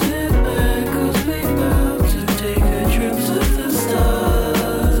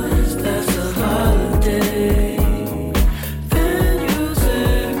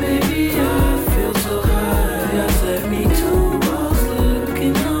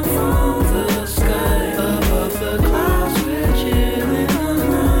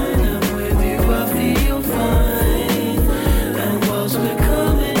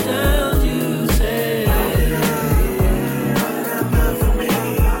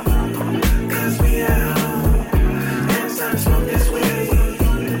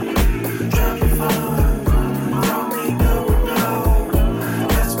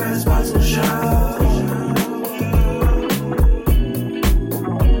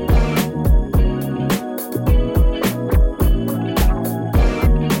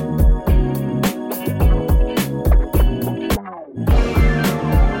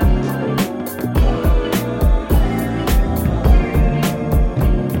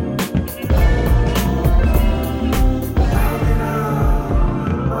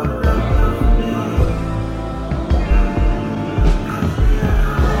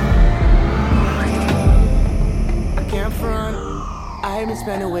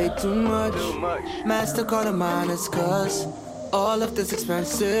 getting way too much. MasterCard of minus, cause all of this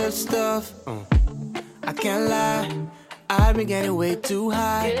expensive stuff. I can't lie, I've been getting way too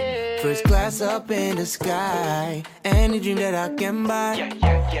high. First class up in the sky. Any dream that I can buy.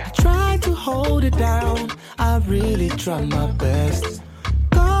 I try to hold it down, I really try my best.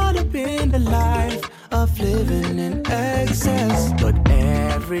 Caught up in the life of living in excess. But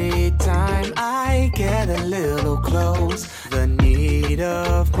every time I get a little close, the need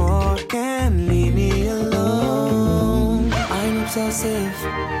of more can leave me alone. I'm obsessive,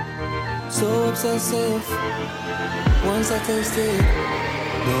 so obsessive. Once I taste it,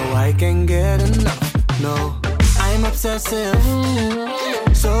 no, I can't get enough. No, I'm obsessive,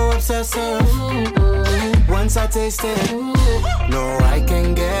 so obsessive. Once I taste it, no, I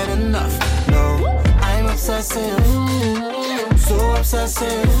can't get enough. No, I'm obsessive, so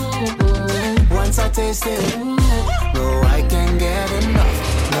obsessive. Once I taste it, no, I can't get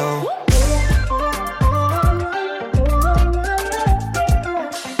enough. No.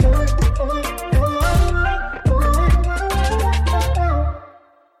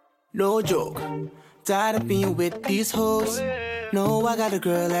 No joke, tired of being with these hoes. No, I got a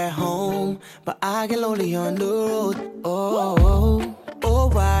girl at home, but I get lonely on the road. Oh,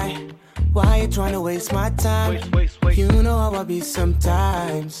 why? Why you trying to waste my time? You know how I be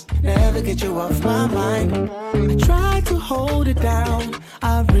sometimes. Never get you off my mind. I try to hold it down,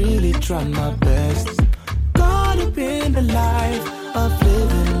 I really try my best. Caught up in the life of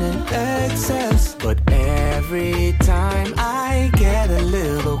living in excess. But every time I get a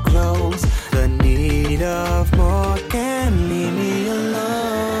little close, the need of more can leave me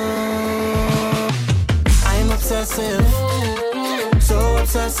alone. I'm obsessive, so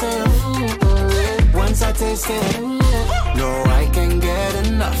obsessive. Once I taste it, no, I can't get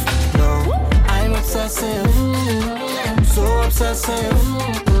enough. No, I'm obsessive, so obsessive.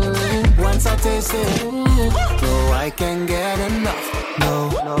 Once I taste it, no, I can't get enough. No,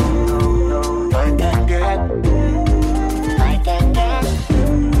 I can't get. I can't get.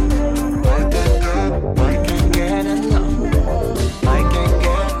 I can't get enough. I can't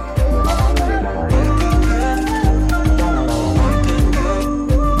get.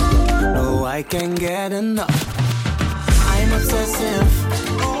 No, I can't get enough. I'm obsessive,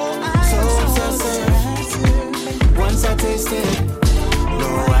 so obsessive. Once I taste it, no,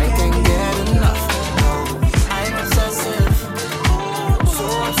 I can't get enough. No, I'm obsessive, so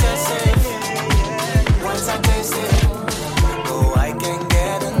obsessive. Once I taste it, no, I can't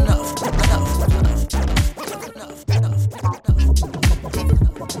get enough.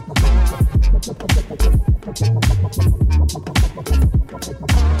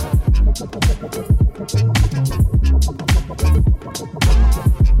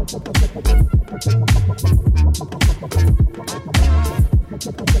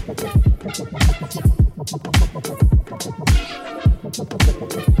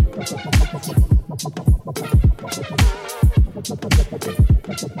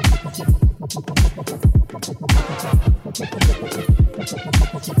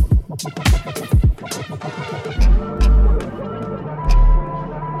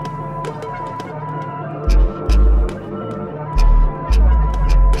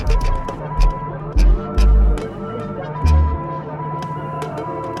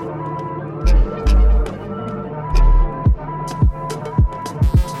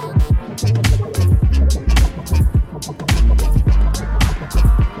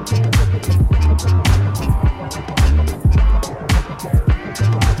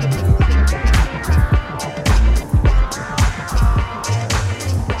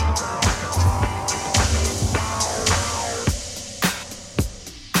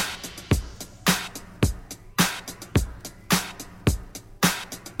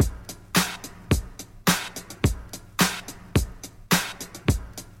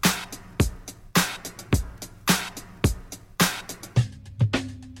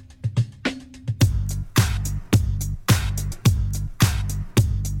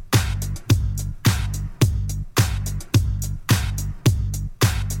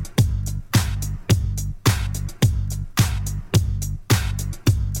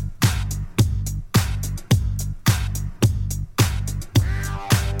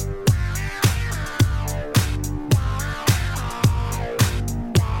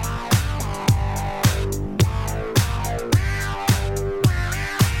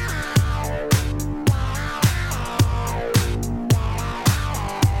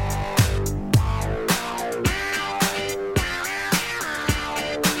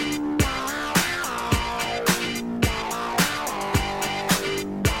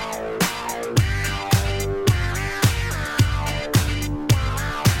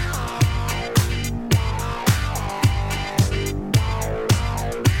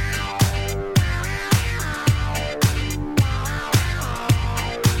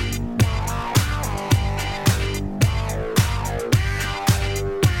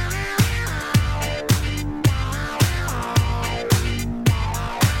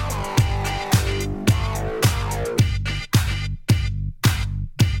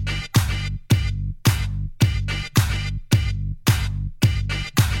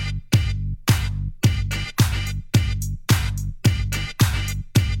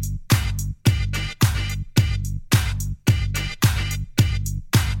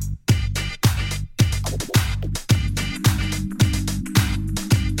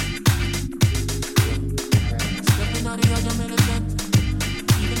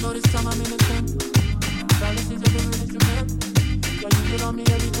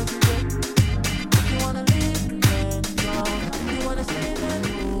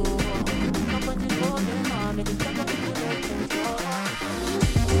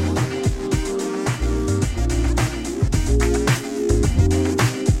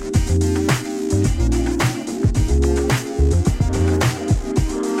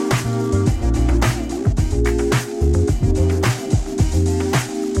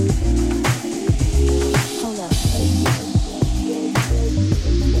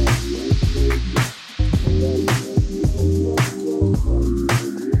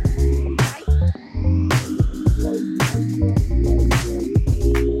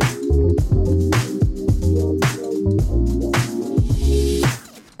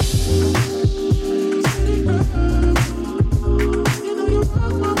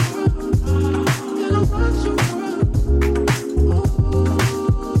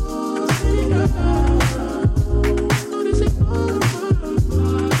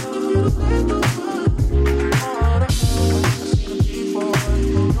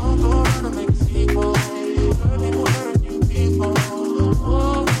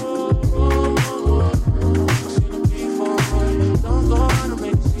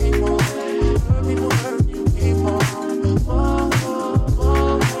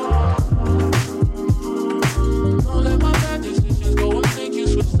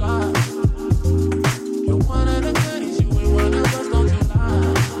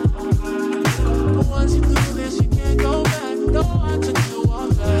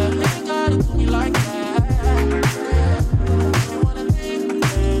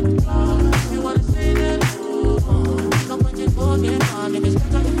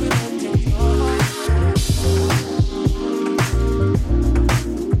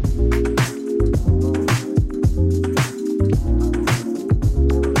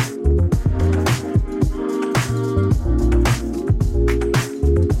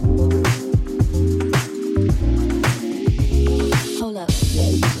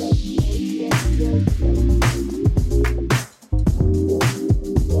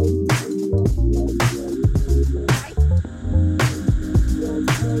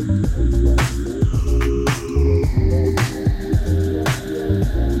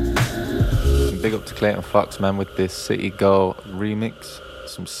 Big up to Clayton Fox, man, with this City Girl remix.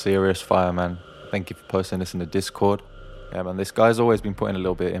 Some serious fire, man. Thank you for posting this in the Discord. Yeah, man, this guy's always been putting a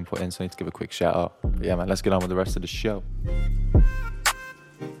little bit of input in, so I need to give a quick shout out. But yeah, man, let's get on with the rest of the show.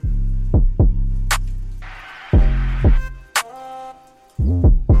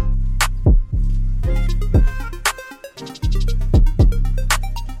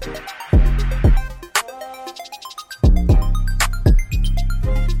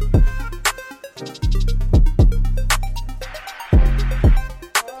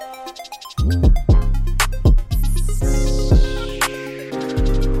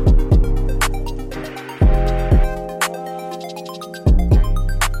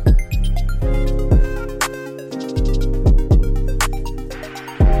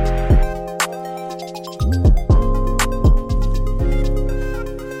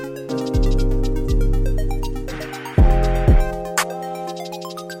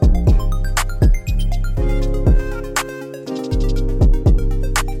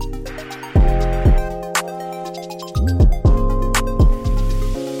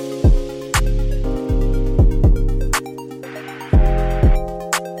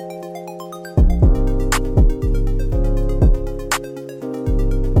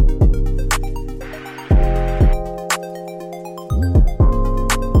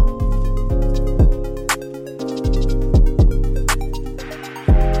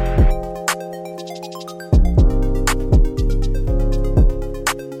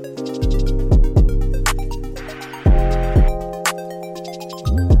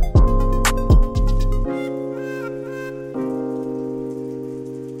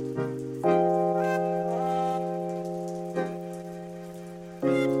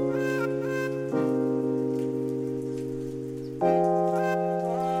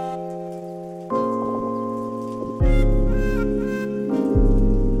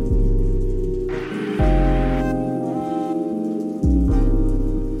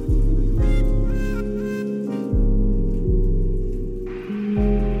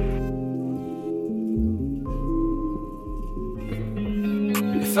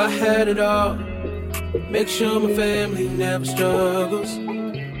 If I had it all, make sure my family never struggles.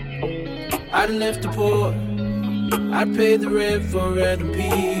 I'd lift the poor, I'd pay the rent for random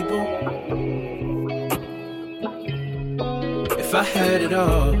people. If I had it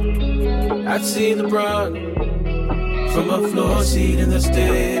all, I'd see LeBron from a floor seat in the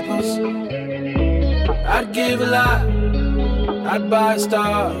Staples. I'd give a lot, I'd buy a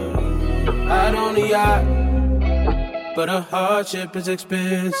star, I'd own a yacht. But a hardship is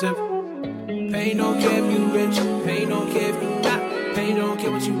expensive. Pain don't care if you rich, pain don't care if you not. Pain don't care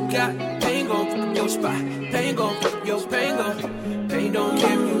what you got, pain gon' fuck up your spot. Pain gon' fuck up your pain gon'. Pain don't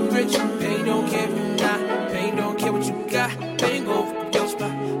care if you rich, pain don't care if you not. Pain don't care what you got, pain gon' fuck up your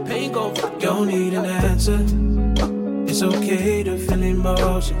spot. Pain gon' fuck up your don't need an answer. It's okay to feel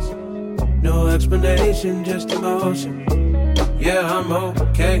emotions. No explanation, just emotion. Yeah, I'm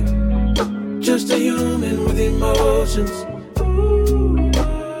okay. Just a human with emotions.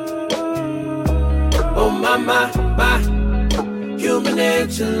 Oh my, human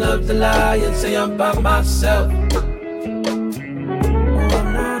nature love to lie and say I'm by myself.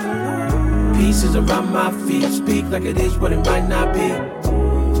 Pieces around my feet speak like it is what it might not be.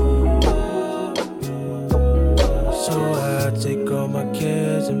 So I take all my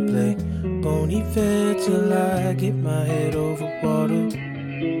cares and play Boney Fair till I get my head over water.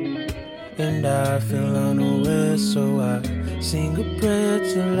 And I feel unaware, so I sing a prayer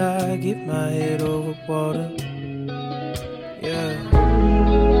till I get my head over water. Yeah.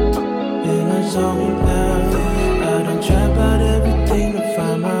 And I zone out. I done try about everything to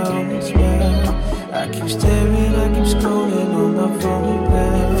find my own smile. I keep staring, I keep scrolling on my phone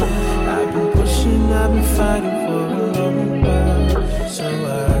now. I've been pushing, I've been fighting for a long while. So I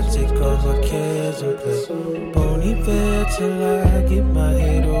take all my cares and play Boney Bear till I get my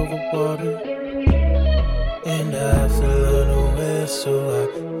head over water. And I feel unaware, so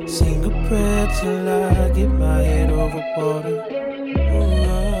I sing a prayer till I get my head over water.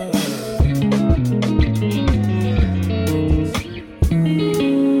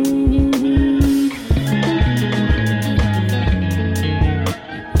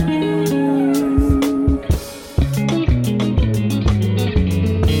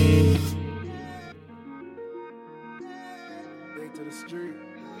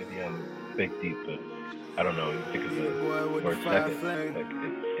 Maybe I'm fake deep, but I don't know. Because the word second, like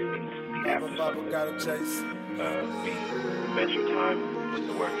After something. We measure time with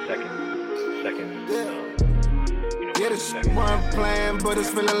the word second. Yeah, this shit wasn't playing, but it's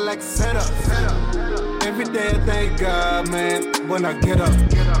feeling like a setup. Every day I thank God, man, when I get up.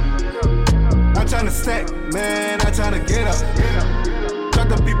 I'm tryna stack, man, I'm tryna get up. Cut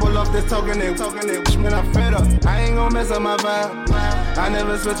the people off this talking, man, I'm fed up. I ain't gon' mess up my vibe. I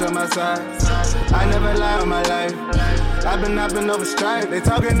never switch on my side. I never lie on my life. I've been over strife. They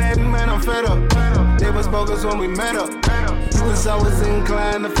talking that, man, I'm fed up. They was bogus when we met up. You was always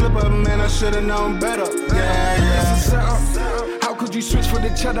inclined to flip up, man, I should've known better. Yeah. It's a setup. How could you switch for the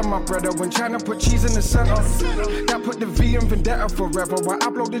cheddar, my brother, when trying to put cheese in the center? That put the V in Vendetta forever, while I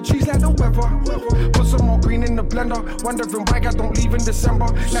blow the cheese like the weather. Put some more green in the blender, wondering why I don't leave in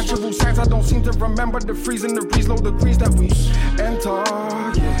December. Natural signs I don't seem to remember, the freeze and the breeze, low degrees that we enter,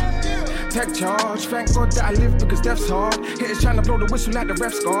 yeah. Tech charge, thank God that I live because death's hard. Hitters trying to blow the whistle like the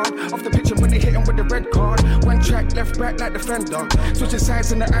ref's guard. Off the pitch and when they hit him with the red card. One track, left back like defender. Switching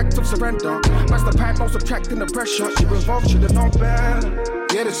sides in the act of surrender. Master pipe, no subtracting the pressure. She involved, should've known better.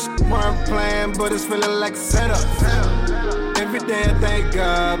 Yeah, this shit weren't playing, but it's feeling like a setup. Every day I thank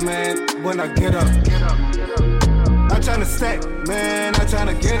God, man, when I get up. I'm tryna stack, man, I'm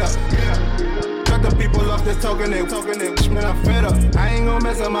tryna get up. Cut the people off this talking, man, I'm fed up. I ain't gon'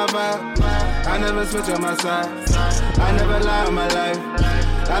 mess up my vibe. I never switch on my side. I never lie on my life.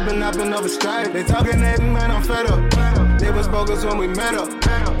 I've been over strife. They talking that, man, I'm fed up. They was bogus when we met up.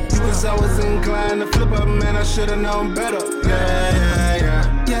 You was always inclined to flip up, man, I should've known better.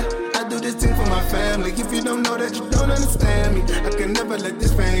 Yeah, I do this thing for my family. If you don't know that, you don't understand me. I can never let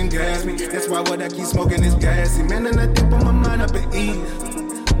this fame gas me. That's why what I keep smoking is gassy. Man, and I dip on my mind up at ease.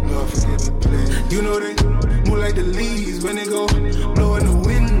 Lord, forgive me, please. You know they move like the leaves when they go blow in the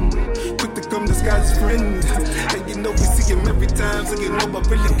wind. Quick to come disguise as friends. And you know we see him every time, so you know I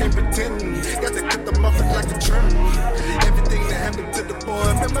really can't pretend. Got to cut them off like a trim. Everything that happened to the boy,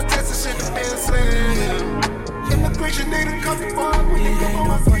 remember Tesla should have been slim. Immigration data come before when you come on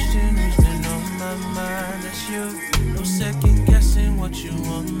my question has been on my mind, that's you. No second guessing what you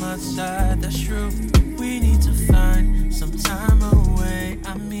on my side, that's true. We need to find some time away.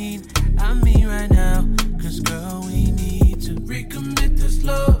 I mean right now, cause girl, we need to recommit this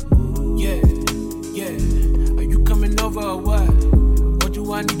love. Yeah. Are you coming over or what? What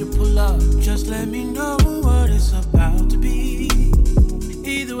do I need to pull up? Just let me know what it's about to be.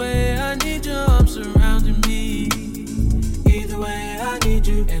 Either way, I need your arms surrounding me. Either way, I need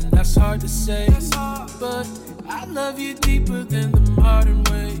you. And that's hard to say, but I love you deeper than the modern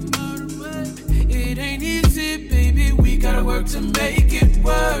way. It ain't easy, baby, we gotta work to make it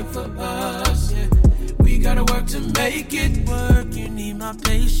work for us, yeah. We gotta work to make it work. You need my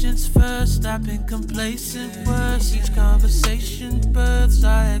patience first, stop being complacent words. Each conversation births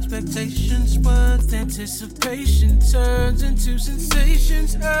our expectations worth. Anticipation turns into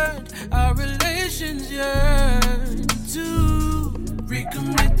sensations earned. Our relations yearn to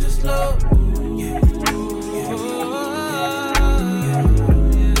recommit this love, yeah.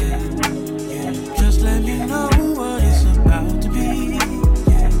 Let me know what it's about to be.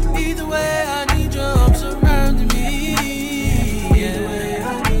 Either way, I need your arms surrounding me. Either way, I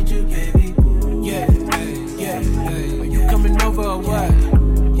need you, baby. Yeah. Are you coming over or what?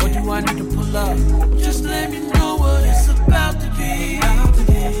 What do I need to pull up? Just let me know what it's about to be.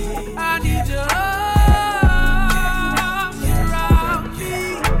 I need your arms around me.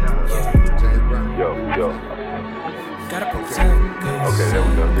 Yo. Gotta protect. Okay, there we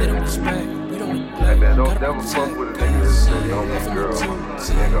go. They don't respect. Hey man, don't never fuck with a nigga that don't get girl.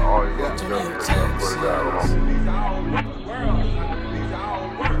 Nigga always got a girlfriend. I swear to God,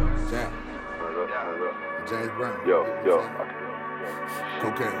 James Brown. Yo.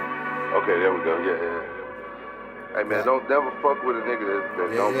 Cocaine. Okay, there we go. Yeah. Hey man, don't never fuck with a nigga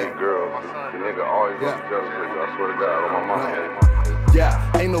that don't get girls. The nigga always got a girlfriend. I swear to God, on my mama, man.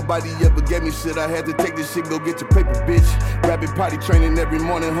 Yeah, ain't nobody ever gave me shit. I had to take this shit, go get your paper, bitch. Rapid potty training every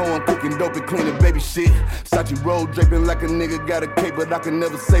morning, hoe, I'm cooking dope and cleaning baby shit. Sachi roll draping like a nigga got a cape, but I can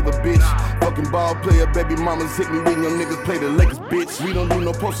never save a bitch. Fucking ball player, baby mamas hit me when your niggas play the Lakers, bitch. We don't do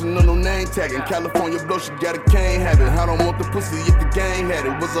no posting, no name tagging. California blow, she got a cane habit. I don't want the pussy if the gang had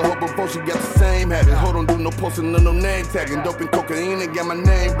it. Was a hoe before she got the same habit. Hold on, do no posting, no name tagging. Dope and cocaine and got my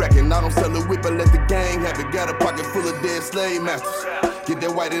name racking. I don't sell a whip, I let the gang have it. Got a pocket full of dead slave masters. Get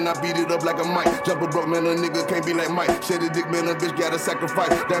that white and I beat it up like a mic. Jump a broke man, a nigga can't be like Mike. Shed a dick man, a bitch gotta sacrifice.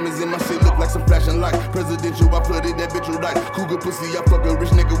 Diamonds in my shit look like some flashing light. Presidential, I flooded that bitch with ice. Cougar pussy, I fuck a rich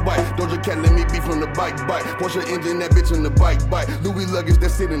nigga white. Doja Cat let me be from the bike. Porsche engine, that bitch in the bike. Louis luggage that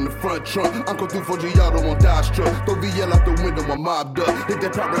sit in the front trunk. Uncle 240 y'all don't want Dodge truck. Throw VL out the window, I'm mobbed up. Hit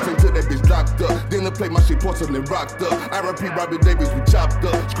that pop until that bitch locked up. Then I play my shit porcelain rocked up. R.I.P. Robbie Davis, we chopped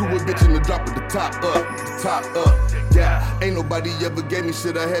up. Screw a bitch in the drop with the top up. Yeah, ain't nobody ever gave me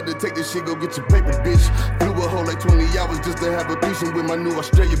shit. I had to take this shit, go get your paper, bitch. Flew a whole like 20 hours just to have a threesome with my new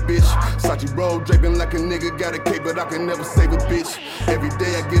Australia bitch. Sachi roll, draping like a nigga, got a cape, but I can never save a bitch. Every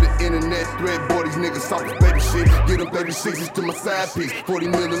day I get an internet thread, boy, these niggas soft as baby shit. Get them 36s to my side piece,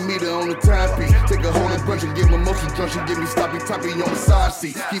 40mm on the timepiece. Take a whole bunch and get my motion drunk, she give me sloppy toppy on the side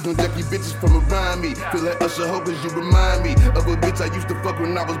seat. Keep them decky bitches from around me. Feel like Usher Hope as you remind me of a bitch I used to fuck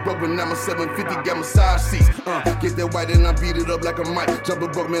when I was broke, but now my 750 got my side seats. Get that white and I beat it up like a mic. Jump a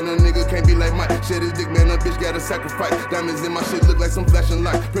broke man, a nigga can't be like Mike. Shed his dick man, a bitch gotta sacrifice. Diamonds in my shit look like some flashing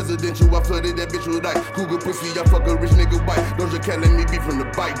light. Presidential, I flooded that bitch with ice. Cougar pussy, I fuck a rich nigga white. Doja Cat let me be from the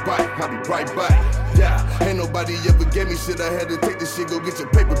bike. I'll be right back. Yeah, ain't nobody ever gave me shit. I had to take this shit, go get your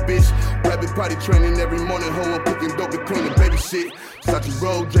paper, bitch. Rabbit potty training every morning, hoe, I'm cooking dope to clean the baby shit. Sachi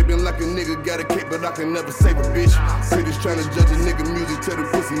roll, draping like a nigga, got a cape, but I can never save a bitch. Cities trying to judge a nigga music, tell the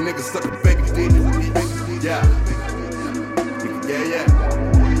pussy nigga suck a baby dick. Yeah.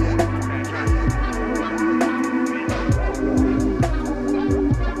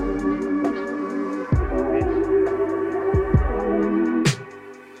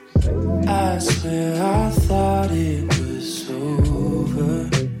 I swear I thought it was over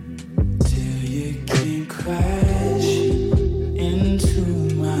till you came crashing into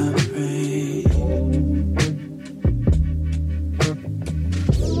my brain.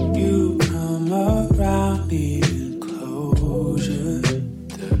 You come around needing closure.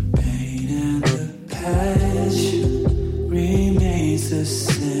 The pain and the passion remains the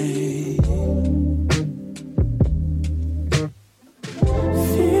same.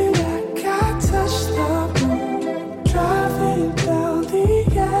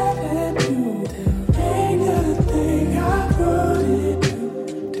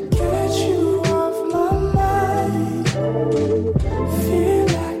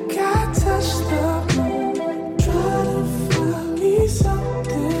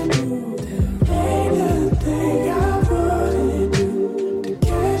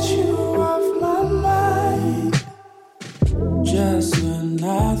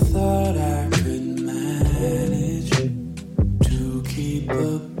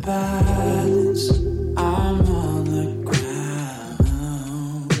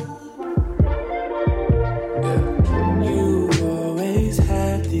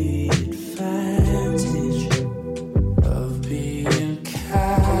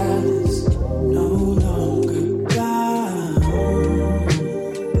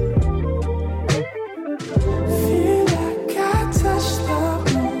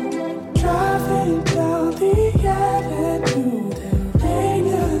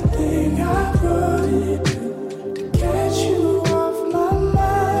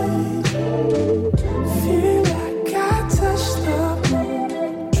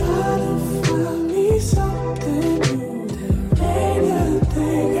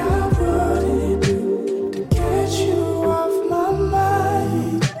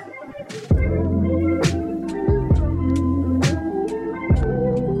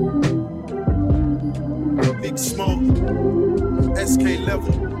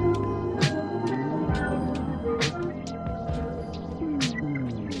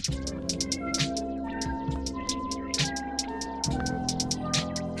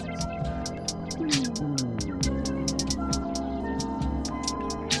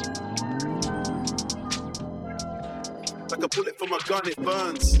 Like a bullet from a gun, it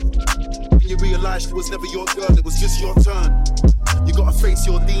burns. When you realize it was never your girl, it was just your turn. You gotta face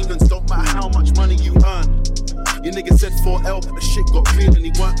your demons, don't matter how much money you earn. Your nigga said 4L, but the shit got real and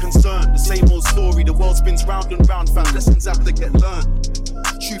he weren't concerned. The same old story, the world spins round and round, fam. Lessons have to get learned.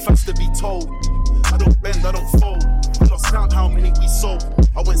 Truth has to be told. I don't bend, I don't fold. I lost count how many we sold.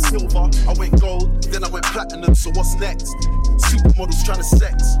 I went silver, I went gold, then I went platinum, so what's next? Supermodels trying to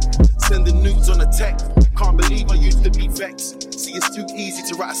sex, sending nudes on a text. Can't believe I used to be vexed. See, it's too easy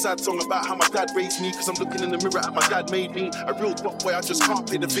to write a sad song about how my dad raised me, cause I'm looking in the mirror at my dad made me a real rock boy, I just can't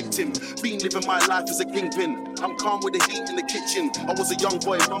play the victim. Been living my life as a kingpin, I'm calm with the heat in the kitchen. I was a young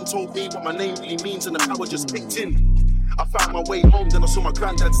boy, mum told me what my name really means and the power just kicked in. I found my way home, then I saw my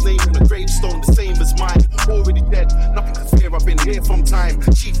granddad's name on a gravestone, the same as mine. Already dead, nothing to fear, I've been here from time.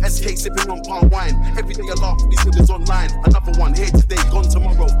 Chief SK sipping on palm wine. Every day I laugh with these niggas online. Another one here today, gone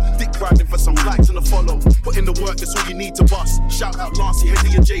tomorrow. Dick grinding for some likes and a follow. Put in the work, that's all you need to bust. Shout out Lancy,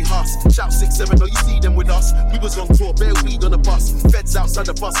 Henry and J Huss. Shout 6-7, oh you see them with us. We was on tour, bare weed on the bus. Feds outside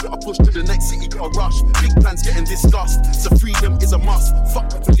the bus, gotta push to the next city, gotta rush. Big plans getting discussed, so freedom is a must. Fuck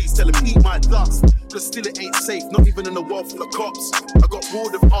the police, tell them eat my dust. Cause still it ain't safe, not even in a world full of cops. I got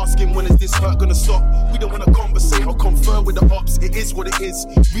bored of asking when is this hurt gonna stop. We don't wanna conversate or confer with the ops. It is what it is.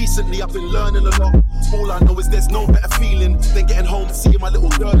 Recently I've been learning a lot. All I know is there's no better feeling than getting home, seeing my little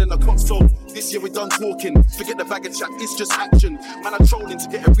girl in the console. This year we're done talking. Forget the bag of chat, it's just action. Man, I'm trolling to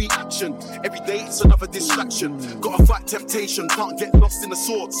get a reaction. Every day it's another distraction. Gotta fight temptation, can't get lost in the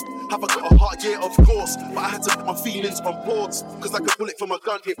swords. Have I got a heart? Yeah, of course. But I had to put my feelings on pause. Cause like a bullet from a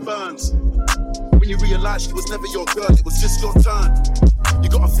gun, it burns. When you realise she was never your girl, it was just your turn. You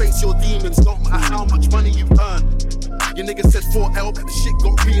gotta face your demons, no matter how much money you earn. Your nigga said 4L, but the shit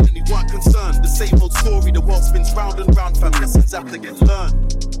got real and he weren't concerned. The same old story, the world spins round and round, fam, lessons have to get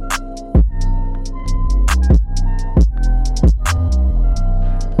learned.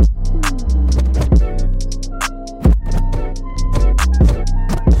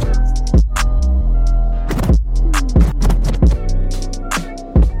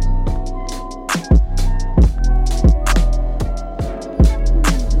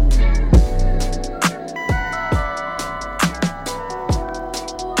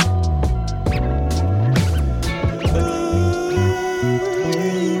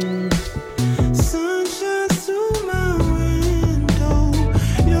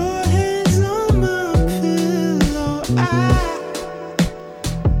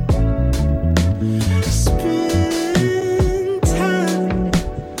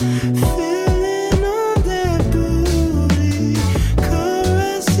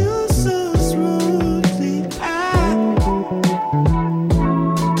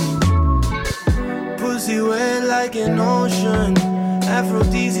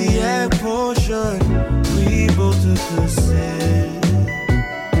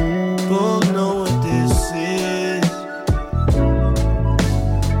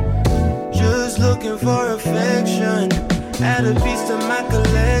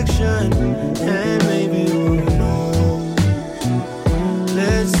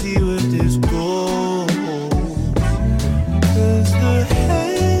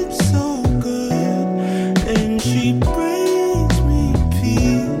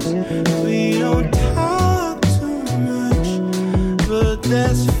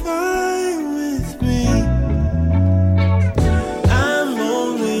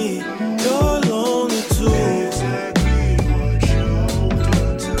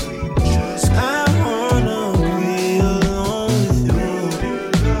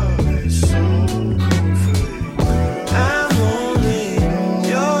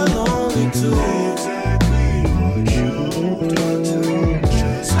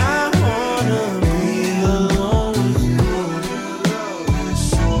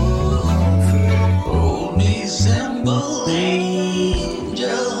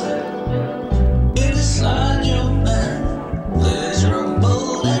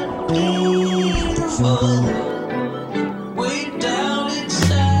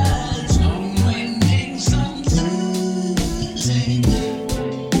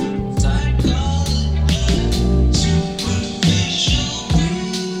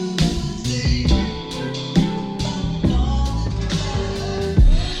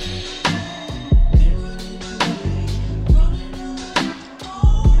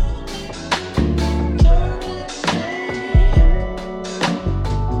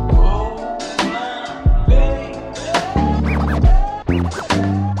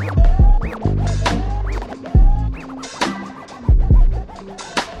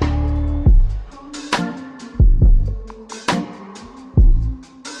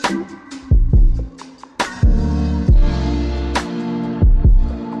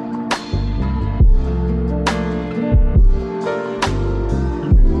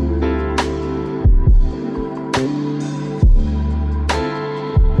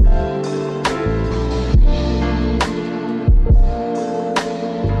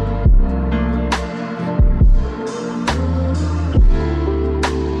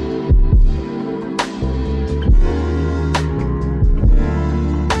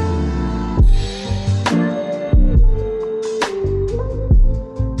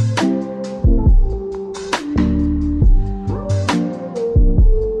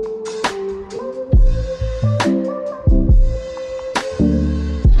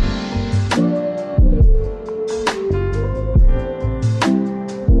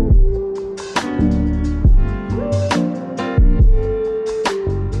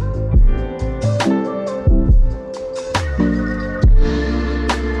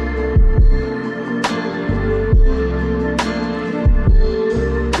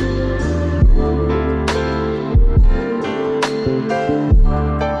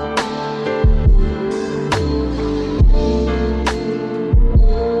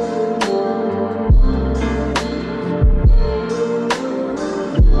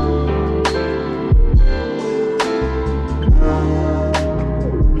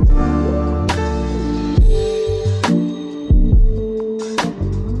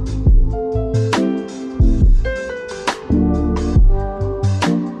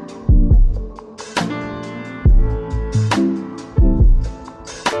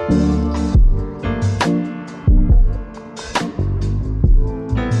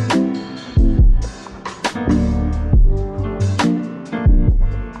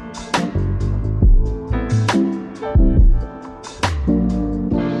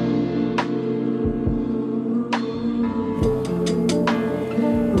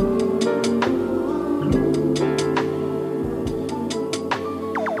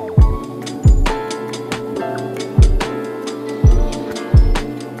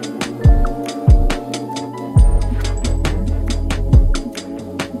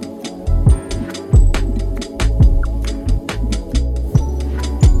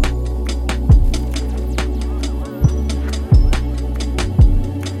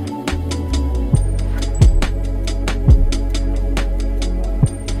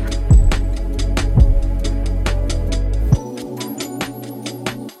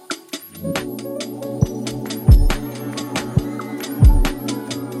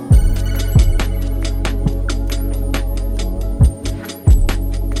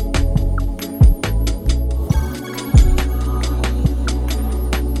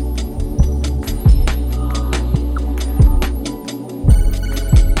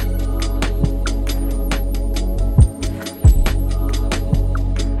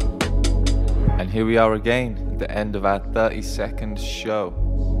 here we are again, at the end of our 30-second show.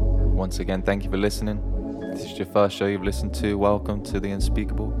 Once again, thank you for listening. If this is your first show you've listened to, welcome to the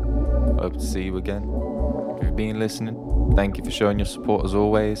Unspeakable. Hope to see you again. If you've been listening, thank you for showing your support as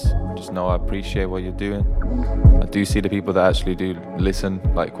always. Just know I appreciate what you're doing. I do see the people that actually do listen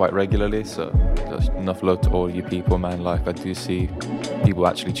like quite regularly, so there's enough love to all you people, man. Like, I do see people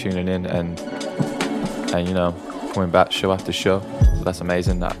actually tuning in and you know, coming back show after show. So that's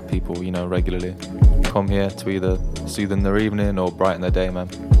amazing that people, you know, regularly come here to either soothe their evening or brighten their day, man.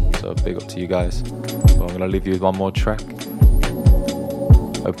 So big up to you guys. But I'm gonna leave you with one more track.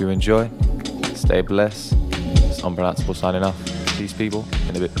 Hope you enjoy. Stay blessed. It's Unpronounceable signing off. Peace, people.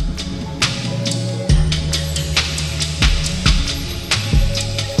 In a bit.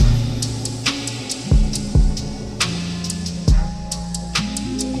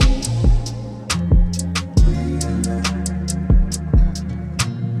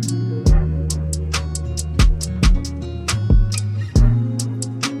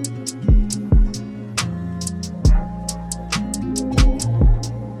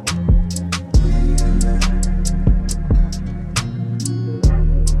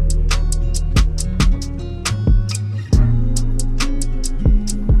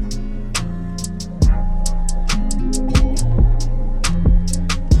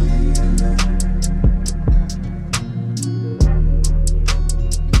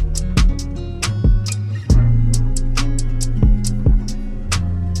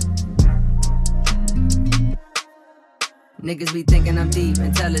 Niggas be thinking I'm deep,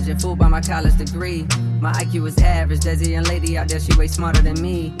 intelligent, fooled by my college degree. My IQ is average, there's a young lady out there, she way smarter than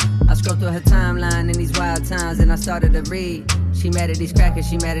me. I scrolled through her timeline in these wild times and I started to read. She mad at these crackers,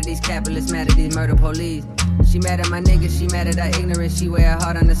 she mad at these capitalists, mad at these murder police. She mad at my niggas, she mad at our ignorance, she wear her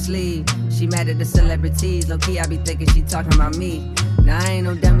heart on her sleeve. She mad at the celebrities, low-key I be thinking she talking about me. Now I ain't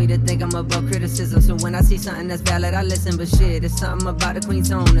no dummy to think I'm above criticism, so when I see something that's valid, I listen, but shit, it's something about the queen's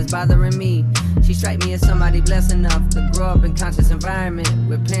tone that's bothering me. She strike me as somebody blessed enough to grow up in conscious environment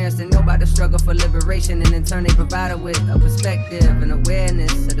with parents that know about the struggle for liberation, and in turn they provide her with a perspective and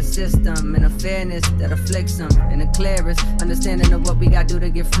awareness of the system and a fairness that afflicts them, and the clearest understanding of what we gotta do to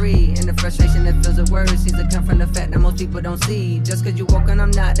get free, and the frustration that fills the words seems to come from the fact that most people don't see. Just cause you woke and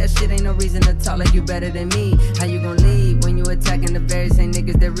I'm not, that shit ain't no reason to talk like you better than me. How you gon' leave when you attacking the very same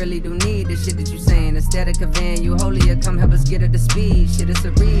niggas that really do need the shit that you saying? Instead of conveying you holier, come help us get at the speed. Shit, it's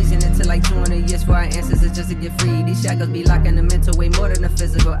a reason until like 200 years for our answers is just to get free. These shackles be locking the mental way more than the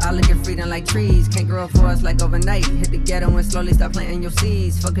physical. I look at freedom like trees, can't grow up for us like overnight. Hit the ghetto and slowly start planting your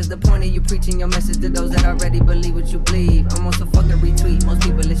seeds. Fuck is the point of you preaching your message to those that already believe what you believe? Almost a fucking retweet, most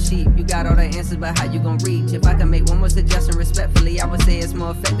people is sheep. You got all the answers, but how you gon' reach? If I can make one more suggestion respectfully, I would say it's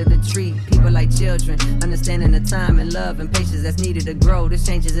more effective to treat people like children, understanding the time and love and patience that's needed to grow. This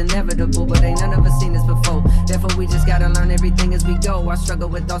change is inevitable, but ain't none of us seen this before. Therefore we just gotta learn everything as we go. I struggle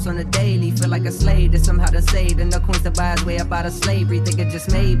with thoughts on the daily, feel like a slave that's somehow to save. And no coins to buy his way up out of slavery, thinking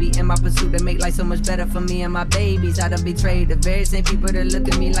just maybe in my pursuit to make life so much better for me and my babies, I done betrayed the very same people that look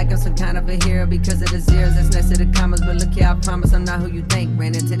at me like I'm some kind of a hero because of the zeros that's next to the commas. But look here, I promise I'm not who you think.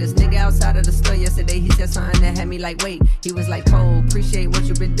 Ran into this nigga outside of the store yesterday, he said something that had me like, wait. He was like, Cole, appreciate what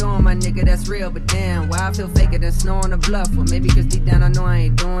you been doing, my nigga, that's real. But damn, why I feel faker than snow on the bluff? Well, maybe cause deep down I know I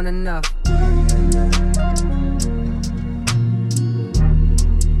ain't doing enough.